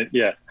immigrant.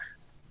 Yeah.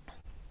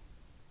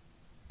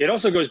 It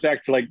also goes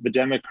back to like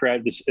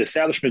this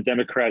establishment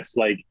Democrats,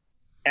 like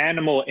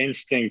animal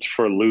instinct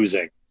for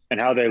losing and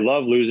how they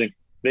love losing.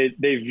 They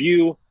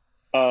view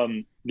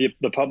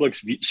the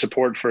public's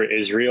support for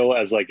Israel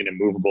as like an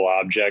immovable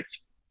object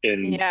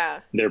in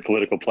their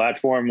political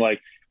platform. Like,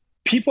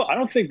 I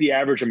don't think the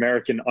average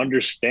American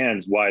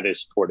understands why they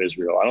support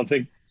Israel. I don't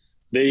think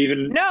They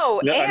even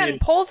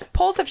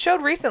polls have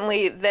showed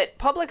recently that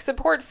public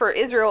support for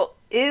Israel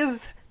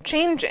is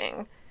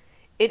changing.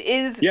 It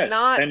is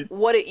not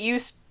what it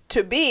used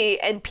to be,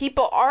 and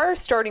people are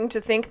starting to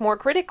think more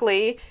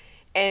critically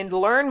and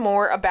learn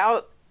more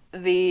about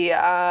the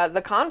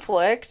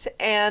conflict.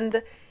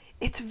 And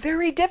it's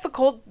very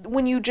difficult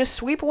when you just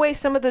sweep away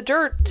some of the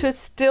dirt to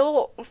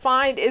still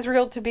find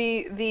Israel to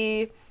be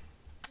the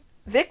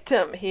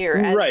victim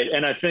here. Right.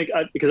 And I think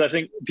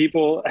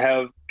people's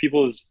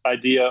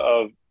idea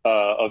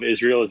of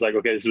Israel is like,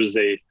 okay, this was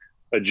a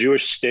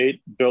Jewish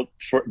state built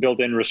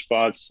in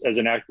response as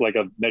an act, like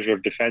a measure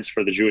of defense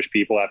for the Jewish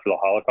people after the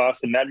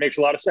Holocaust. And that makes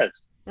a lot of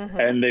sense. Mm-hmm.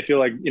 And they feel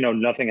like,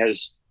 nothing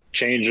has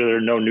changed, or there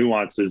are no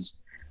nuances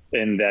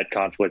in that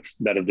conflicts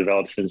that have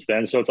developed since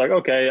then. So it's like,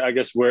 okay, I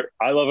guess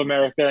I love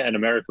America and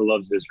America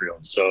loves Israel.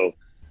 So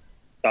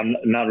I'm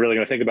not really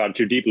going to think about it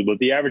too deeply, but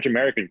the average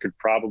American could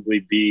probably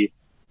be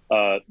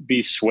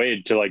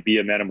swayed to like be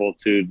amenable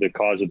to the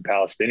cause of the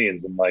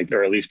Palestinians and like,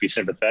 or at least be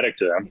sympathetic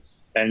to them.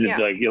 And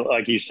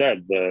like you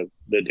said, the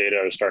data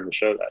are starting to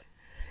show that.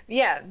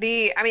 Yeah.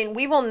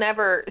 We will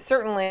never,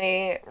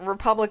 certainly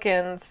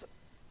Republicans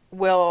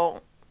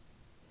will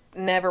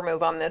never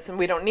move on this, and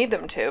we don't need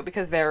them to,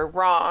 because they're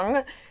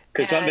wrong.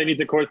 Because they need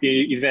to court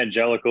the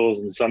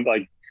evangelicals, and some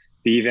like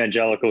the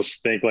evangelicals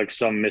think like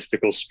some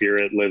mystical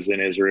spirit lives in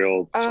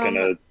Israel. It's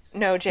gonna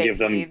give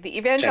them the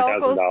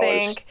evangelicals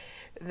think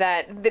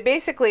that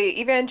basically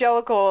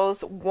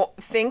evangelicals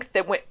think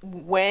that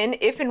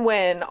if and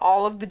when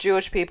all of the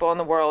Jewish people in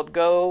the world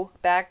go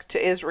back to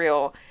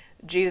Israel,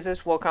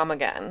 Jesus will come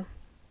again.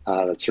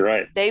 That's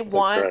right. They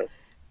want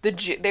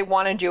they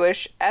want a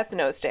Jewish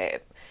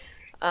ethno-state.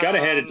 Gotta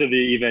hand it to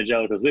the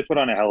evangelicals. They put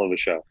on a hell of a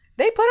show.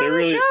 They put on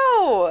a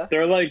show.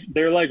 They're like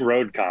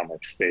road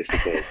comics,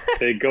 basically.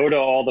 They go to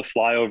all the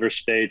flyover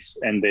states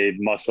and they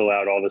muscle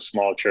out all the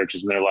small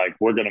churches, and they're like,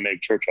 "We're gonna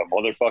make church a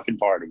motherfucking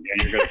party,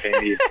 and you're gonna pay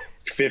me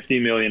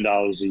 $50 million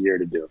a year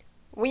to do it."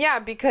 Well, yeah,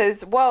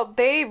 because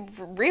they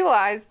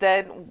realized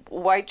that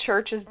white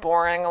church is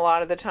boring a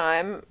lot of the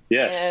time.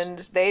 Yes. And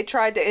they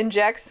tried to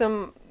inject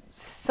some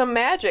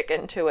magic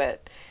into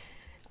it,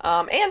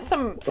 and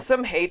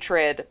some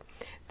hatred.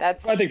 I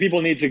think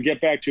people need to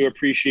get back to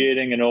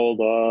appreciating an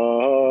old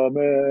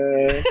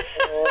amen.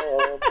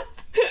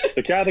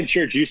 The Catholic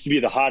Church used to be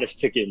the hottest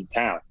ticket in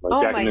town,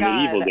 back in the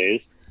medieval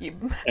days.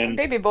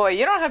 Baby boy,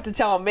 you don't have to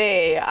tell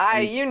me.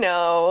 I'm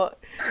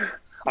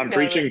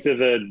preaching to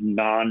the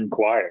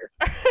non-choir.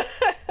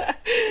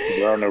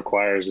 There are no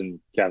choirs in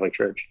Catholic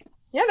Church.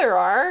 Yeah, there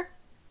are.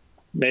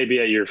 Maybe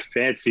at your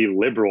fancy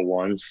liberal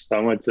ones. I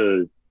went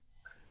to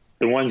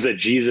the ones that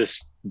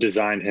Jesus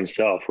designed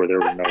himself, where there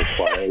were no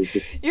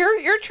choirs.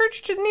 Your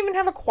church didn't even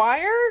have a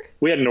choir?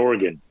 We had an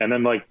organ, and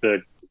then like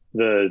the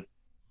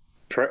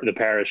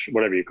parish,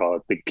 whatever you call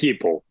it, the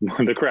people,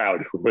 the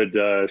crowd would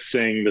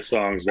sing the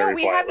songs very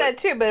quietly. We had that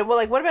too, but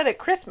what about at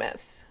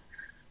Christmas?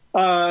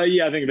 I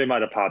think they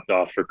might have popped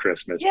off for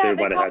Christmas. Yeah,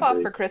 they pop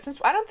off for Christmas.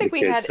 I don't think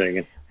we had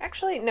singing.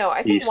 Actually, no.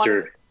 I think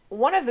Easter.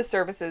 one of the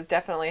services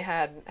definitely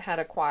had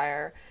a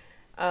choir.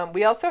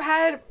 We also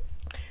had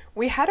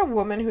a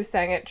woman who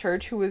sang at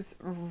church who was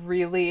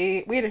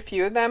we had a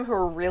few of them who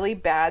were really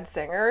bad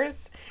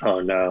singers.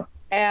 Oh no.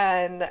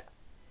 And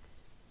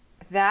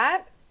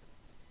that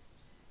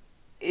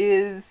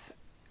is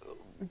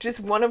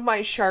just one of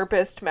my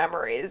sharpest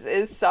memories,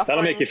 is suffering.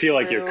 That'll make you feel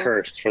like you're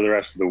cursed for the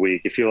rest of the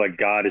week. You feel like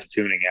God is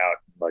tuning out.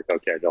 Like,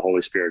 okay, the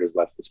Holy Spirit has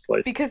left this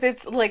place. Because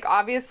it's like,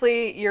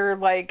 obviously you're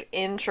like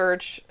in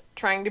church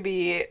trying to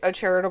be a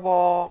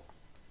charitable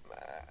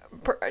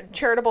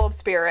of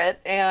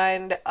spirit,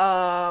 and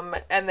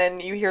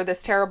then you hear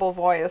this terrible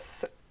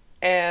voice,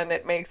 and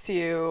it makes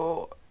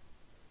you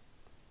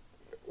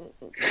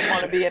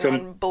want to be an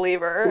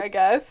unbeliever, I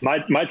guess.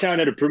 My town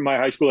my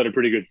high school had a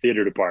pretty good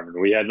theater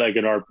department. We had like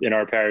in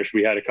our parish,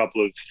 we had a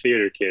couple of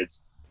theater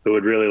kids who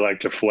would really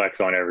like to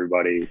flex on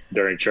everybody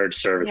during church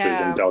services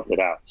and belt it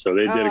out. So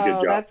they did a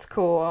good job. That's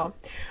cool.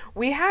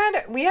 We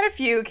had a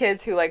few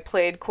kids who like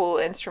played cool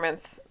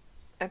instruments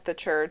at the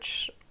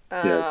church.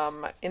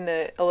 In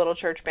a little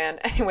church band.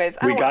 Anyways,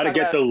 we got to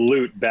get the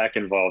lute back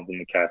involved in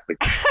the Catholic.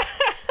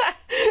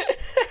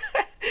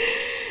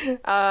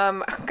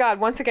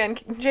 God, once again,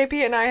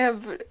 JP and I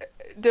have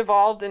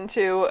devolved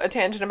into a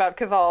tangent about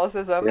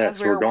Catholicism. Yes,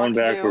 as we're going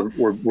back.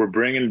 We're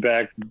bringing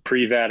back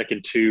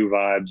pre-Vatican II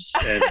vibes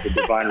and the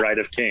Divine Right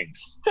of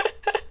Kings.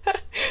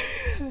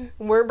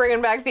 We're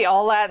bringing back the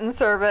all Latin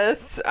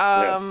service.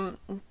 Yes.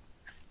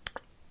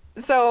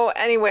 So,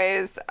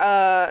 anyways,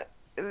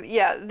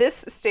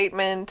 this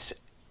statement,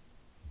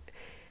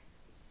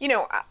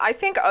 I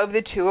think of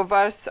the two of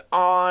us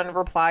on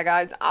Reply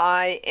Guys,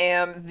 I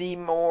am the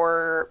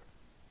more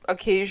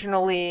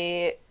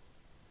occasionally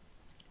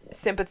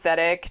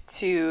sympathetic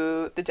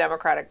to the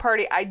Democratic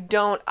Party. I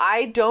don't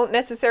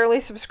necessarily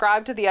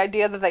subscribe to the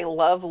idea that they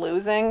love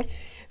losing,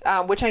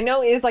 which I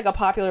know is like a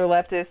popular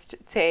leftist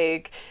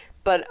take,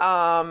 but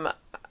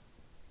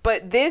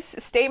this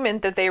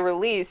statement that they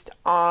released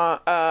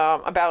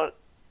about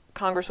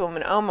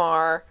Congresswoman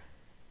Omar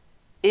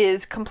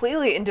is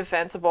completely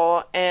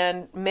indefensible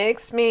and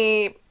makes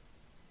me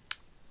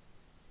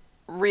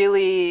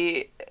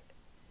really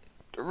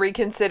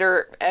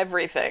reconsider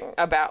everything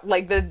about,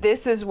 like,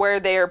 this is where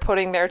they are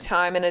putting their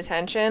time and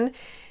attention,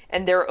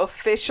 and their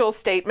official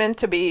statement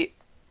to be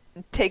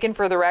taken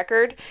for the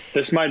record.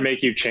 This might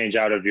make you change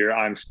out of your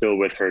 "I'm still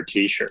with her"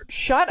 t-shirt.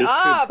 Shut This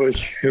up. could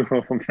push you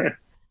over.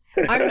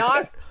 I'm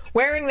not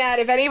wearing that.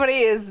 If anybody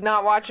is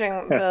not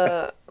watching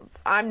the,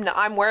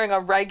 I'm wearing a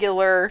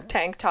regular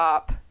tank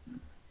top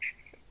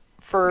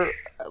for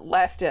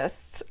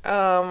leftists.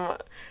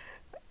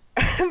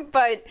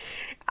 But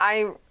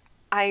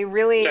I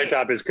really, Tank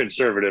top is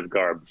conservative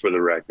garb, for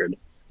the record.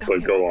 But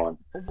Okay. go on.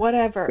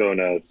 whatever. Go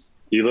nuts.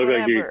 You look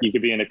like Whatever. you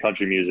could be in a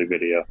country music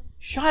video.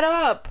 Shut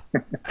up.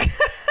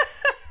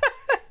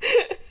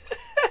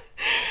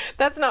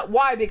 That's not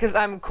why, because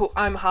I'm cool.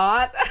 I'm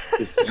hot.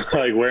 It's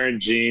like wearing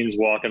jeans,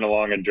 walking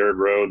along a dirt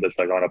road that's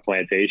like on a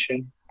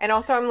plantation. And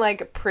also I'm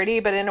like pretty,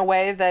 but in a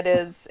way that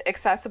is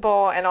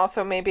accessible, and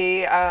also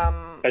maybe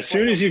As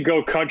soon as you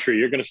go country,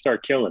 you're going to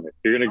start killing it.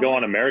 You're going to go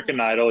on American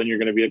Idol and you're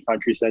going to be a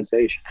country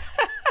sensation.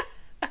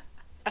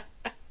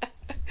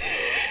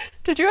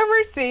 Did you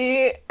ever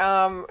see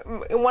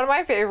one of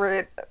my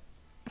favorite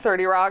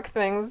 30 Rock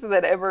things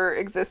that ever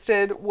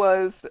existed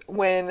was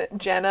when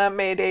Jenna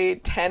made a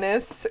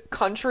tennis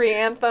country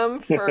anthem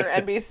for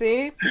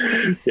NBC.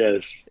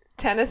 Yes.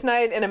 Tennis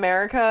Night in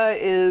America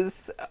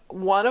is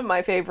one of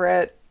my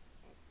favorite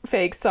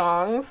fake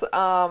songs. You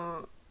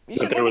But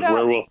should there look was it up.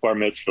 Werewolf Bar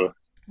Mitzvah.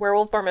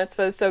 Werewolf Bar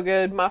Mitzvah is so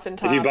good. Muffin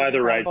Top. If you buy is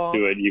the rights incredible.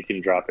 to it, you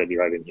can drop it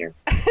right in here.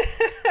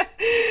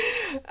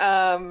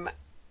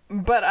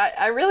 But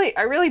I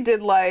really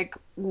did like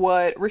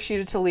what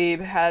Rashida Tlaib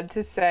had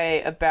to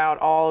say about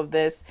all of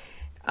this.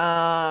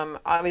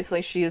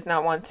 Obviously, she is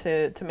not one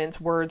to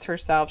mince words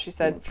herself. She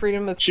said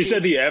freedom of She speech.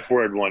 said the F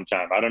word one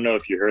time. I don't know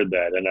if you heard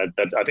that. And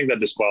I think that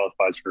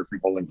disqualifies her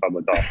from holding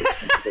public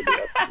office.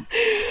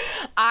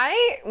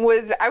 I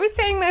was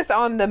saying this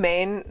on the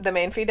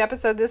main feed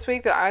episode this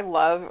week, that I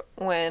love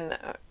when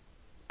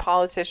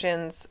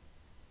politicians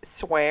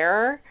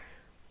swear,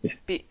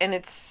 and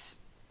it's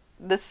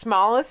the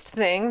smallest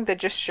thing that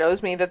just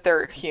shows me that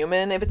they're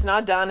human. If it's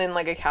not done in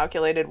like a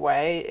calculated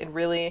way, it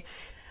really,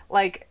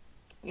 like,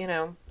 you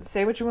know,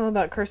 say what you will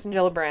about Kirsten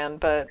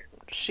Gillibrand, but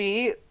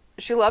she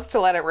loves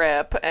to let it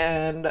rip,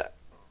 and The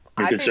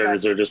I think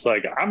conservatives that's- are just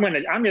like,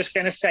 I'm just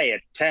gonna say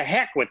it. To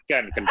heck with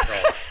gun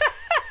control.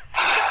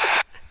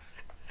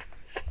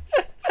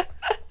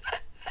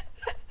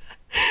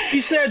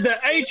 He said the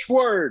H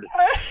word.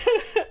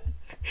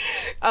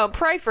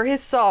 pray for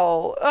his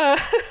soul.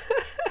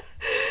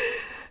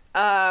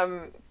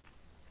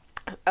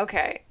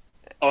 Okay.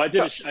 Oh, I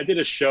did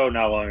a show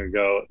not long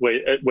ago.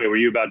 Wait, were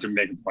you about to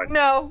make a point?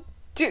 No.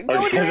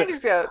 Go with your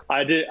anecdote.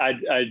 I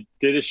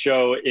did a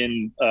show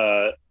in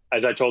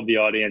as I told the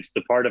audience,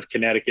 the part of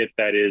Connecticut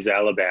that is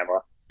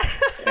Alabama,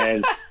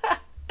 and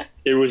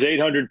it was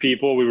 800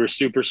 people. We were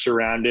super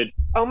surrounded.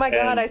 Oh my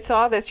God, And- I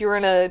saw this. You were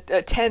in a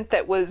tent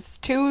that was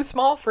too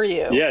small for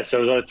you. Yeah, so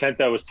it was on a tent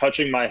that was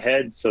touching my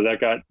head, so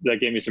that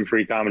gave me some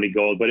free comedy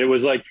gold. But it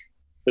was like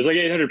there's like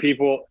 800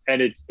 people,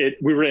 and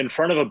we were in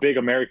front of a big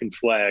American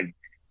flag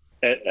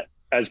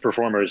as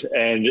performers,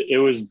 and it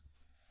was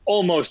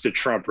almost a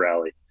Trump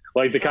rally,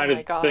 like the kind my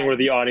of God. thing where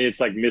the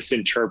audience like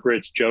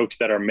misinterprets jokes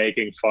that are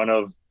making fun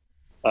of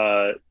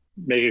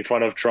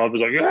Trump.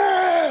 Is like,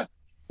 yeah,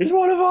 he's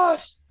one of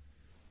us,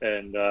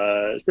 and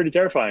it's pretty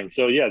terrifying.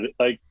 So yeah,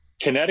 like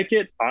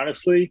Connecticut,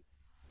 honestly,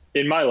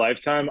 in my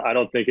lifetime, I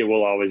don't think it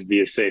will always be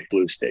a safe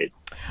blue state.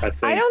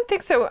 I don't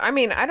think so. I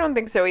mean, I don't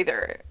think so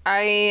either.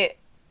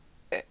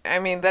 I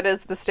mean, that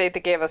is the state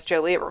that gave us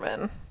Joe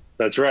Lieberman.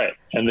 That's right.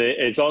 And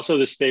it's also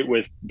the state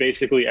with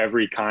basically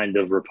every kind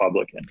of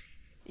Republican.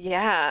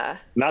 Yeah.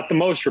 Not the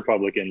most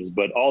Republicans,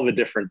 but all the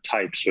different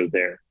types are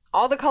there.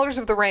 All the colors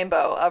of the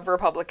rainbow of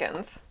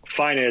Republicans.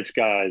 Finance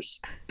guys,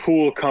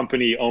 pool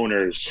company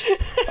owners,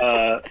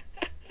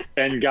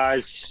 and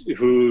guys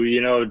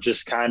who,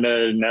 just kind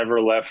of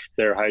never left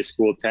their high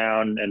school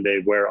town, and they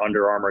wear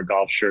Under Armour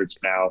golf shirts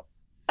now,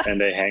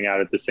 and they hang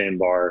out at the same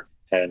bar.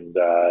 And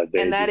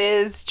that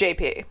is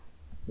JP.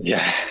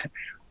 Yeah.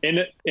 In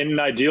an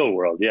ideal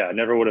world, yeah, I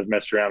never would have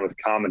messed around with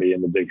comedy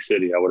in the big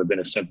city. I would have been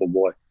a simple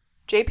boy.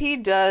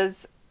 JP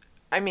does,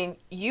 I mean,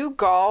 you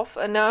golf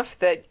enough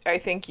that I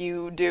think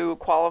you do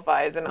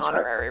qualify as an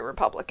honorary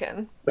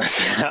Republican.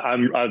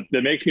 That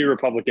makes me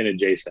Republican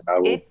adjacent. I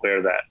will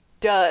clear that.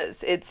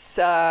 Does. It's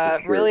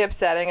really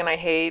upsetting, and I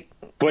hate.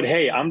 But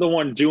hey, I'm the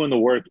one doing the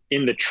work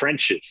in the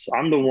trenches.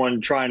 I'm the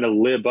one trying to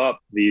lib up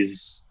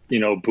these,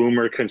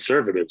 boomer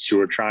conservatives who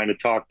are trying to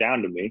talk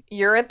down to me.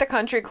 You're at the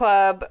country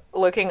club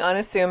looking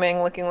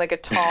unassuming, looking like a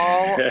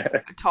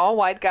tall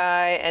white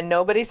guy, and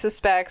nobody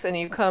suspects, and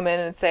you come in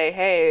and say,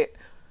 hey,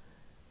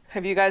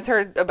 have you guys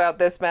heard about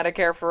this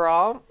Medicare for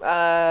All?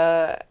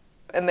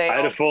 And I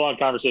had a full-on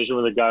conversation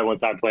with a guy one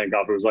time playing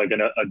golf. It was like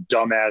a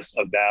dumbass,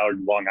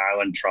 avowed Long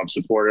Island Trump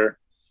supporter.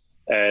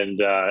 And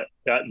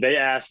they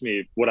asked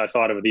me what I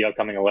thought of the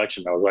upcoming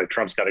election. I was like,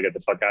 Trump's got to get the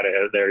fuck out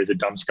of there. He's a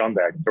dumb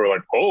scumbag. They were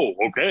like, oh,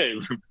 okay.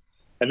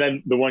 And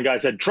then the one guy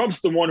said, Trump's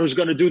the one who's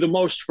going to do the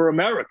most for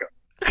America.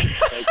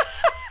 Like,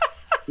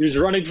 he's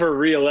running for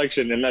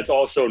re-election, and that's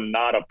also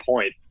not a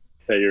point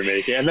that you're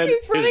making. And then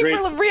he's running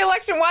for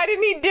re-election. Why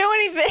didn't he do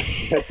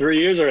anything? 3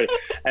 years already.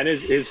 And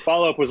his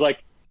follow-up was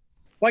like,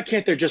 why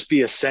can't there just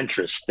be a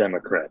centrist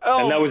Democrat?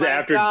 And that was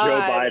after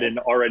Joe Biden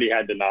already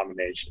had the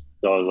nomination.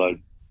 So I was like,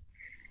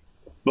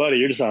 buddy,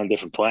 you're just on a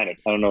different planet.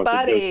 I don't know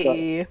what to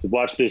do.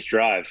 Watch this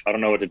drive. I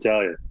don't know what to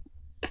tell you.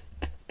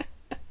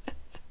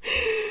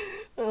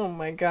 Oh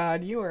my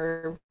God, you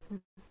are.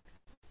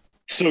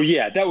 So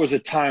yeah, that was a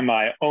time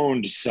I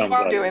owned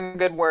somebody. You are doing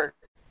good work.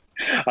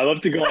 I love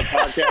to go on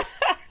podcasts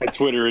and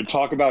Twitter and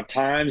talk about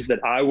times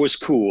that I was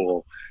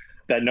cool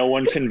that no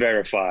one can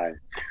verify.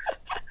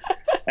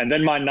 And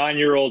then my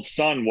 9-year-old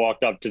son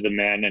walked up to the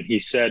man and he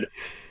said,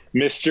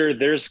 Mister,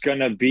 there's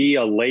gonna be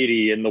a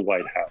lady in the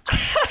White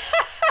House.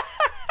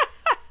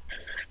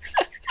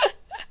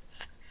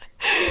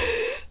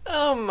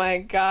 Oh my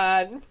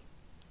God.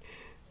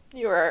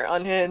 You are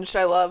unhinged.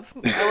 I love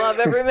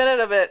every minute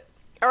of it.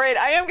 All right,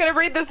 I am going to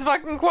read this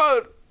fucking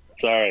quote.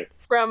 Sorry.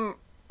 From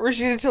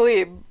Rashida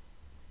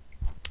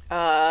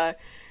Tlaib.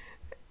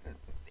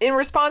 In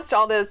response to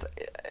all this,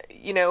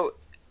 you know,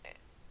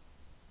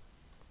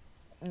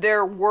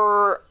 there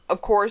were,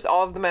 of course,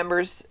 all of the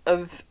members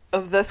of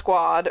the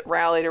squad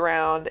rallied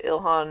around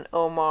Ilhan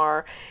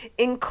Omar,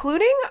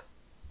 including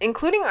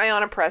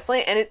Ayanna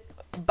Pressley, and it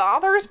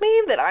bothers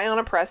me that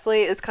Ayanna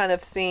Pressley is kind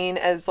of seen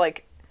as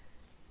like,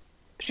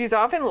 she's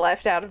often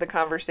left out of the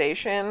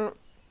conversation.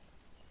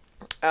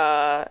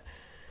 But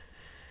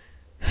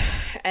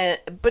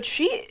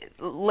she,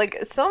 like,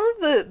 some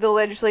of the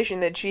legislation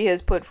that she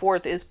has put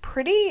forth is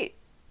pretty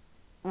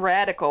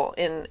radical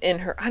in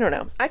her, I don't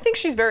know. I think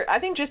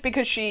just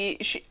because she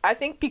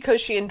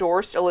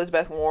endorsed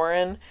Elizabeth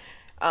Warren,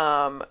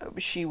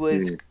 she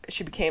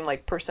became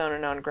like persona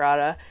non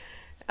grata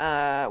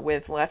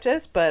with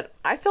leftists, but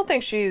I still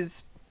think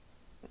she's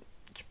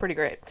pretty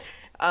great.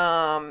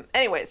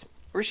 Anyways,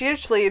 Rashida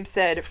Tlaib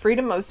said,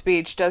 freedom of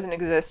speech doesn't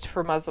exist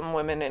for Muslim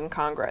women in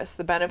Congress.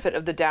 The benefit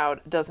of the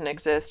doubt doesn't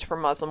exist for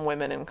Muslim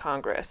women in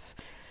Congress.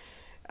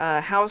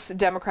 House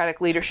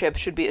Democratic leadership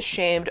should be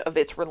ashamed of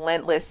its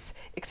relentless,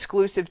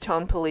 exclusive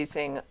tone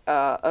policing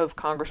of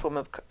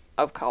Congresswomen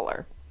of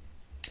color.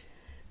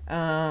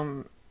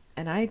 And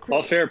I agree.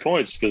 All fair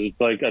points, because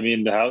it's like, I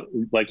mean, how,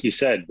 like you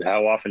said,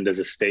 how often does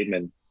a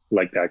statement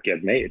like that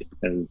get made?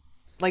 And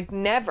like,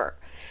 never.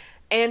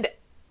 And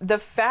the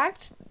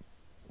fact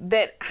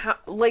that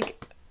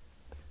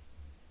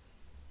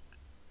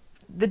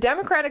the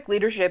Democratic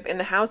leadership in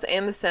the House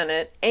and the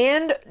Senate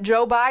and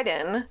Joe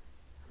Biden,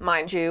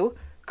 mind you,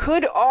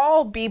 could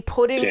all be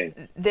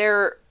putting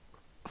their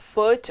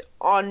foot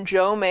on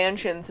Joe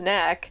Manchin's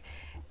neck,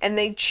 and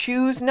they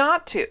choose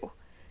not to.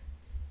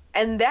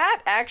 And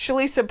that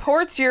actually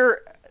supports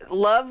your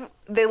love.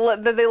 They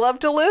love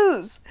to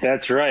lose.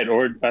 That's right.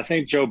 Or I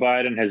think Joe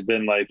Biden has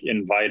been like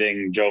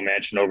inviting Joe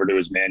Manchin over to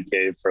his man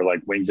cave for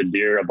like wings and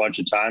beer a bunch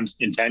of times,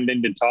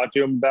 intending to talk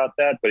to him about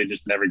that, but he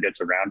just never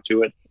gets around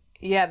to it.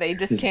 Yeah, they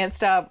just can't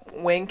stop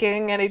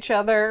winking at each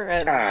other.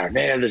 And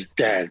man,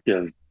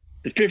 the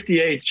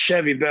 58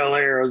 Chevy Bel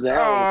Air was a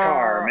hell of a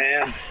car,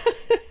 man.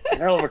 A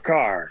hell of a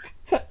car.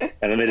 And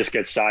then they just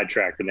get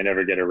sidetracked and they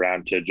never get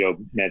around to Joe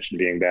Manchin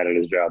being bad at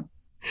his job.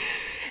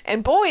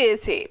 And boy,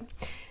 is he.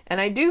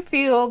 And I do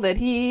feel that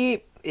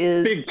he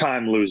is... Big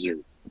time loser.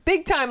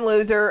 Big time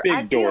loser.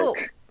 Big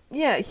dork.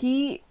 Yeah,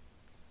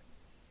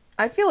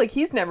 I feel like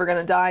he's never going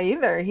to die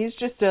either. He's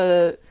just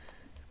a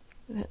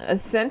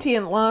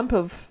sentient lump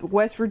of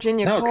West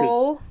Virginia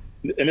coal.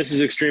 And this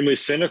is extremely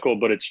cynical,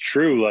 but it's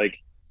true. Like,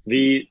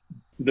 the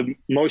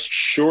most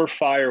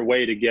surefire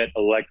way to get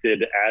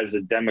elected as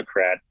a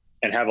Democrat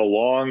and have a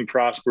long,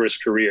 prosperous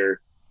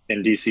career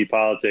in DC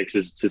politics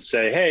is to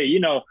say, hey, you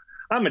know,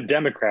 I'm a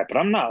Democrat, but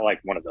I'm not like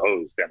one of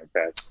those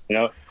Democrats. You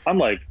know, I'm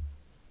like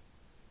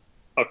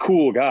a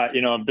cool guy,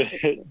 you know,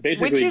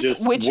 basically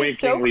just winkingly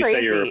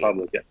say you're a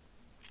Republican.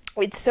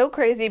 It's so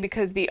crazy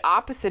because the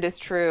opposite is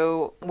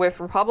true with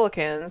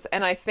Republicans.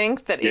 And I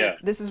think that if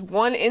this is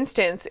one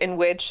instance in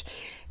which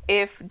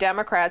if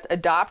Democrats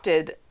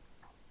adopted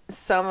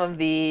some of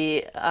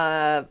the,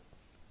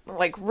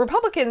 like,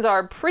 Republicans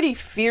are pretty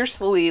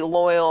fiercely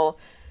loyal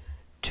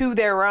to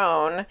their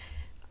own,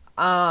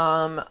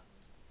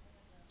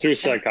 to a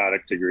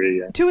psychotic degree,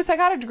 yeah. To a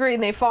psychotic degree,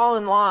 and they fall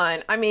in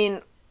line. I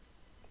mean,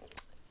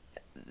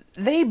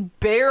 they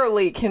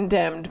barely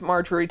condemned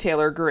Marjorie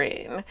Taylor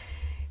Greene.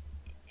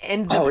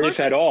 And if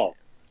at all.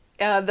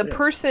 The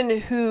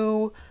person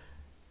who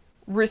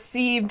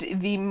received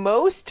the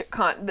most,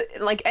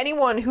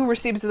 anyone who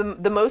receives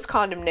the most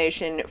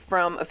condemnation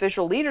from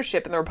official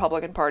leadership in the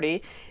Republican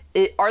Party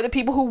are the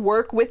people who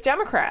work with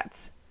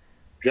Democrats.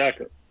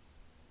 Exactly.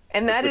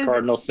 And that is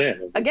cardinal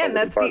sin. Again,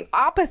 that's the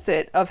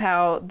opposite of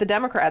how the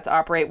Democrats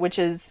operate, which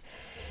is,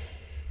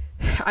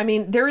 I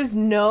mean, there's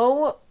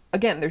no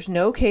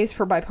case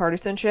for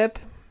bipartisanship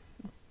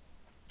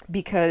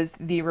because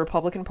the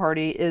Republican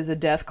Party is a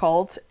death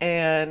cult,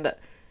 and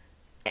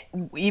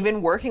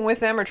even working with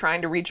them or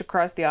trying to reach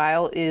across the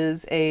aisle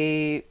is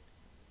a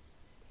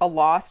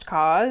lost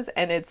cause.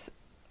 And it's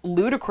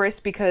ludicrous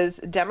because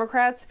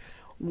Democrats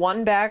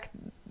won back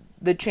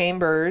the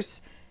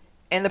chambers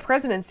and the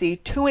presidency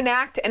to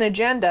enact an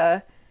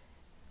agenda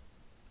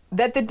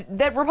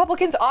that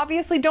Republicans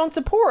obviously don't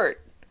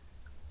support.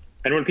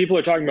 And when people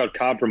are talking about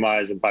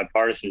compromise and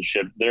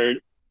bipartisanship,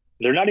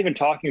 they're not even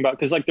talking about,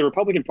 because like the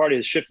Republican Party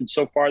has shifted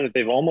so far that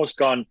they've almost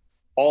gone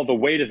all the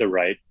way to the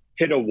right,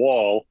 hit a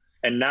wall,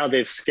 and now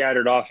they've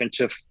scattered off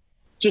into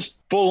just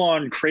full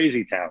on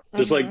crazy town.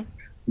 Just like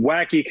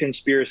wacky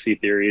conspiracy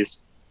theories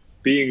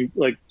being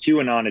like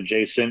QAnon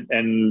adjacent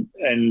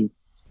and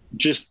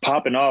just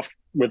popping off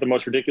with the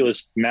most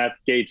ridiculous Matt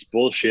Gaetz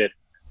bullshit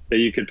that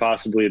you could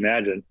possibly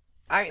imagine.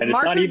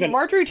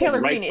 Marjorie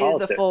Taylor Greene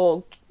is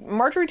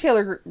Marjorie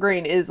Taylor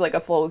Greene is like a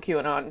full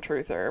QAnon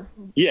truther.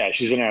 Yeah,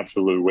 she's an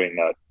absolute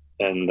wingnut.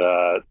 And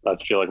I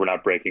feel like we're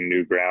not breaking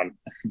new ground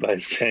by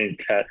saying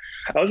that.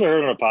 I also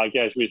heard on a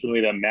podcast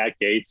recently that Matt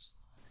Gaetz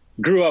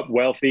grew up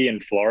wealthy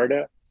in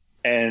Florida.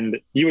 And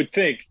you would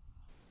think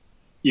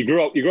you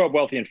grew up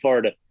wealthy in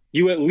Florida,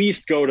 you at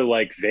least go to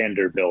like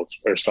Vanderbilt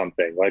or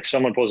something. Like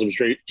someone pulls him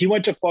straight. He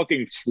went to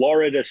fucking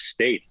Florida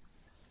State.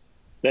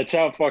 That's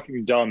how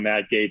fucking dumb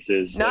Matt Gaetz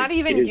is. Not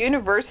even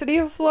University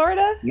of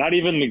Florida? Not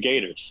even the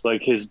Gators.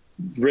 Like his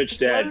rich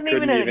dad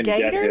couldn't even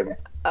get him.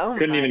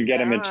 Couldn't even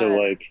get him into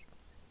like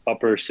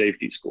upper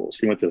safety schools.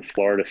 He went to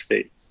Florida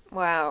State.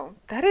 Wow,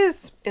 that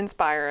is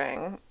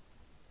inspiring.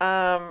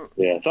 Yeah,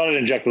 I thought I'd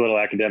inject a little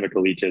academic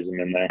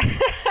elitism in there.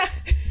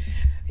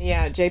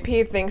 Yeah,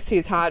 JP thinks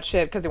he's hot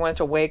shit because he went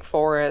to Wake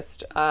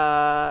Forest,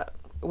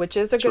 which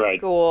is a good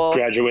school.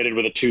 Graduated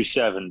with a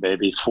 2.7,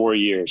 baby. 4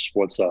 years.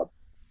 What's up?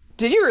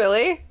 Did you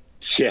really?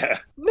 Yeah.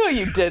 No,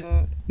 you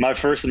didn't. My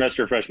first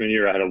semester of freshman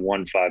year, I had a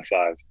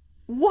 1.55.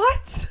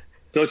 What?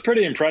 So it's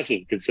pretty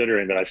impressive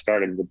considering that I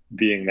started with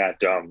being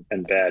that dumb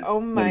and bad. Oh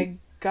my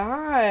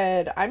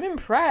God. I'm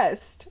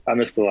impressed. I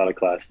missed a lot of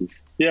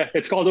classes. Yeah,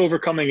 it's called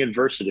overcoming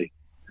adversity.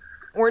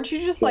 Weren't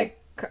you just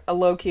like a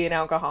low-key an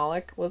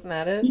alcoholic? Wasn't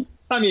that it?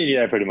 I mean,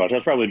 yeah, pretty much. I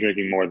was probably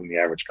drinking more than the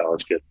average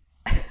college kid.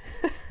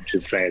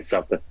 Just saying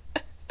something.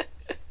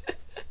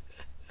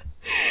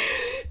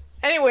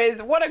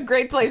 Anyways, what a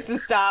great place to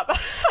stop.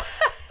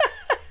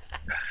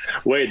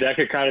 Wait, that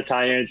could kind of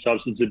tie in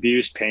substance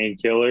abuse,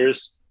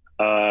 painkillers,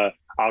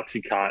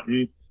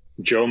 OxyContin,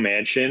 Joe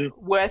Manchin,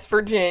 West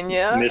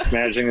Virginia,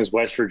 mismanaging his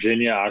West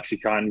Virginia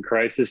OxyContin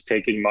crisis,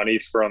 taking money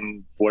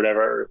from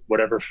whatever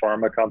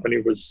pharma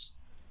company was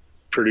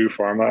Purdue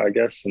Pharma, I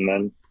guess,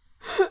 and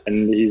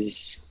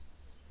he's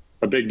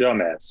a big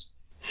dumbass.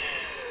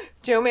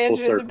 Joe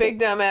Manchin is a big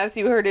dumbass.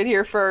 You heard it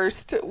here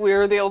first.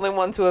 We're the only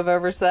ones who have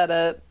ever said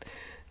it.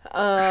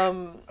 I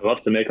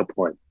love to make a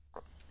point.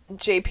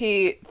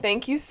 JP,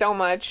 thank you so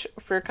much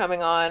for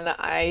coming on.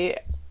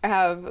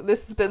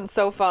 This has been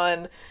so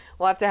fun.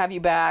 We'll have to have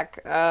you back.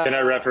 Can I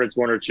reference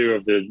one or two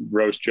of the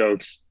roast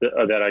jokes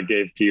that I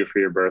gave to you for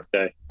your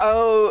birthday?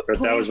 Oh, please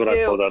that was what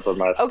I pulled up on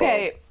my phone.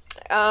 Okay,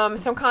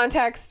 some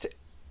context.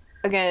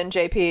 Again,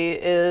 JP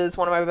is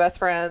one of my best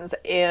friends,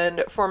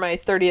 and for my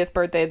 30th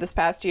birthday this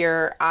past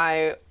year,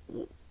 I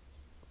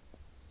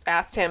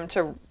asked him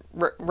to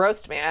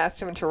roast me. I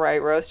asked him to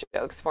write roast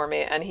jokes for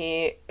me, and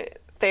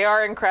they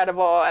are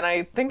incredible, and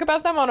I think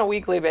about them on a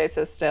weekly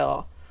basis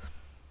still.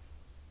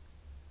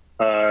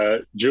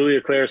 Julia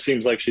Claire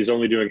seems like she's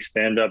only doing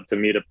stand-up to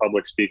meet a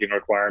public speaking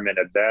requirement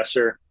at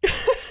Vassar.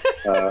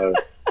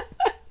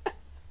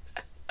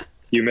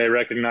 You may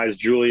recognize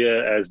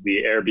Julia as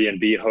the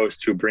Airbnb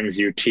host who brings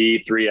you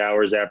tea 3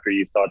 hours after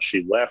you thought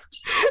she left.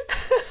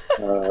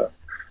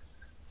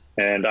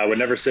 And I would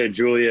never say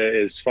Julia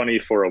is funny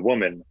for a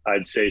woman.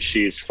 I'd say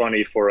she's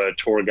funny for a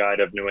tour guide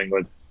of New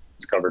England's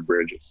covered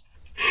bridges.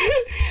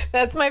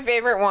 That's my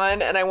favorite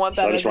one, and I want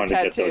that as a tattoo.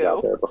 I just wanted to get those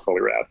out there before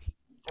we wrapped.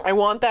 I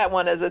want that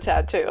one as a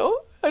tattoo.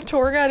 A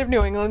tour guide of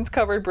New England's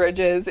covered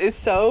bridges is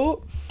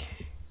so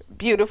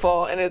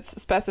beautiful in its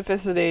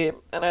specificity,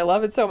 and I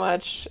love it so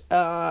much.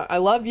 I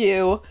love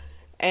you,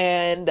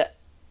 and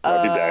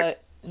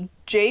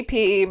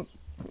JP,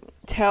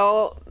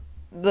 tell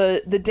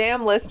the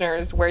damn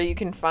listeners where they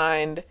can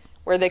find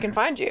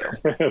you.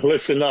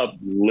 Listen up,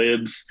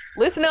 libs.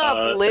 Listen up,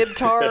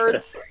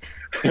 libtards.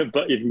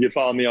 But you can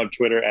follow me on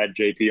Twitter at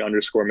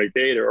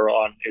JP_McDade or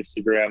on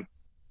Instagram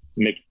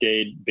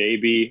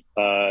McDadeBaby.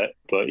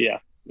 But yeah,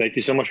 thank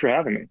you so much for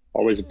having me.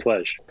 Always a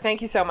pleasure.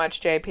 Thank you so much,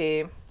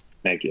 JP.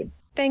 Thank you.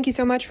 Thank you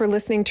so much for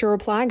listening to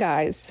Reply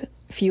Guys.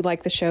 If you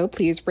like the show,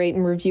 please rate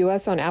and review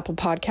us on Apple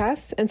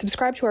Podcasts and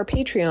subscribe to our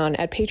Patreon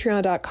at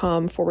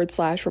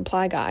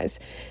patreon.com/Reply Guys,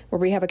 where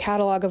we have a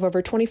catalog of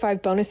over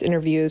 25 bonus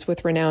interviews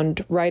with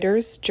renowned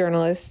writers,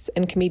 journalists,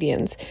 and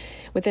comedians,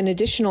 with an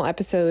additional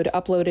episode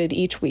uploaded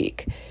each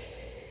week.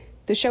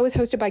 The show is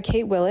hosted by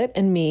Kate Willett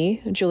and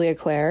me, Julia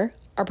Claire.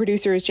 Our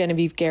producer is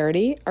Genevieve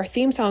Garrity. Our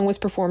theme song was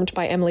performed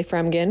by Emily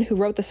Fremgen, who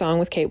wrote the song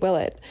with Kate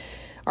Willett.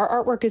 Our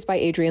artwork is by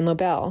Adrian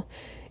Lobel.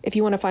 If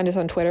you want to find us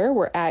on Twitter,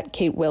 we're at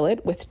Kate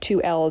Willett with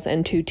 2 L's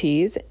and 2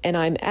 T's, and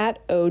I'm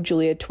at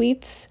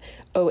OJuliaTweets,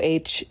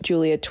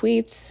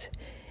 OHJuliaTweets,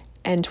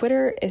 and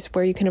Twitter is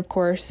where you can, of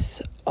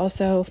course,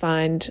 also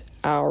find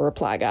our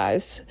Reply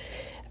Guys.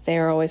 They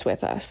are always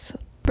with us.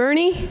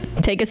 Bernie,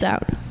 take us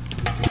out.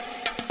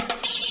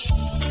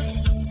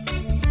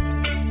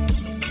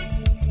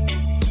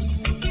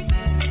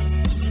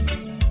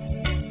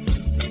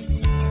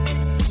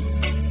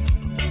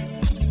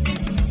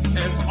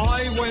 As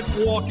I went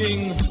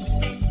walking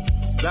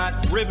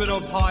that ribbon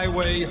of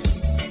highway,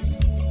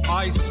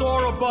 I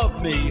saw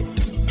above me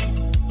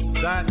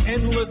that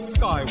endless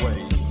skyway.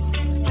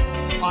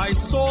 I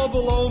saw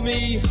below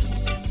me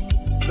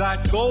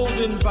that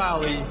golden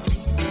valley.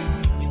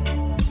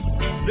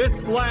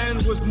 This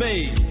land was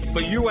made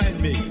for you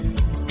and me.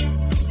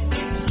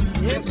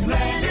 This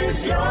land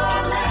is your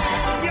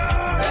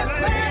land. This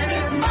land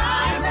is mine.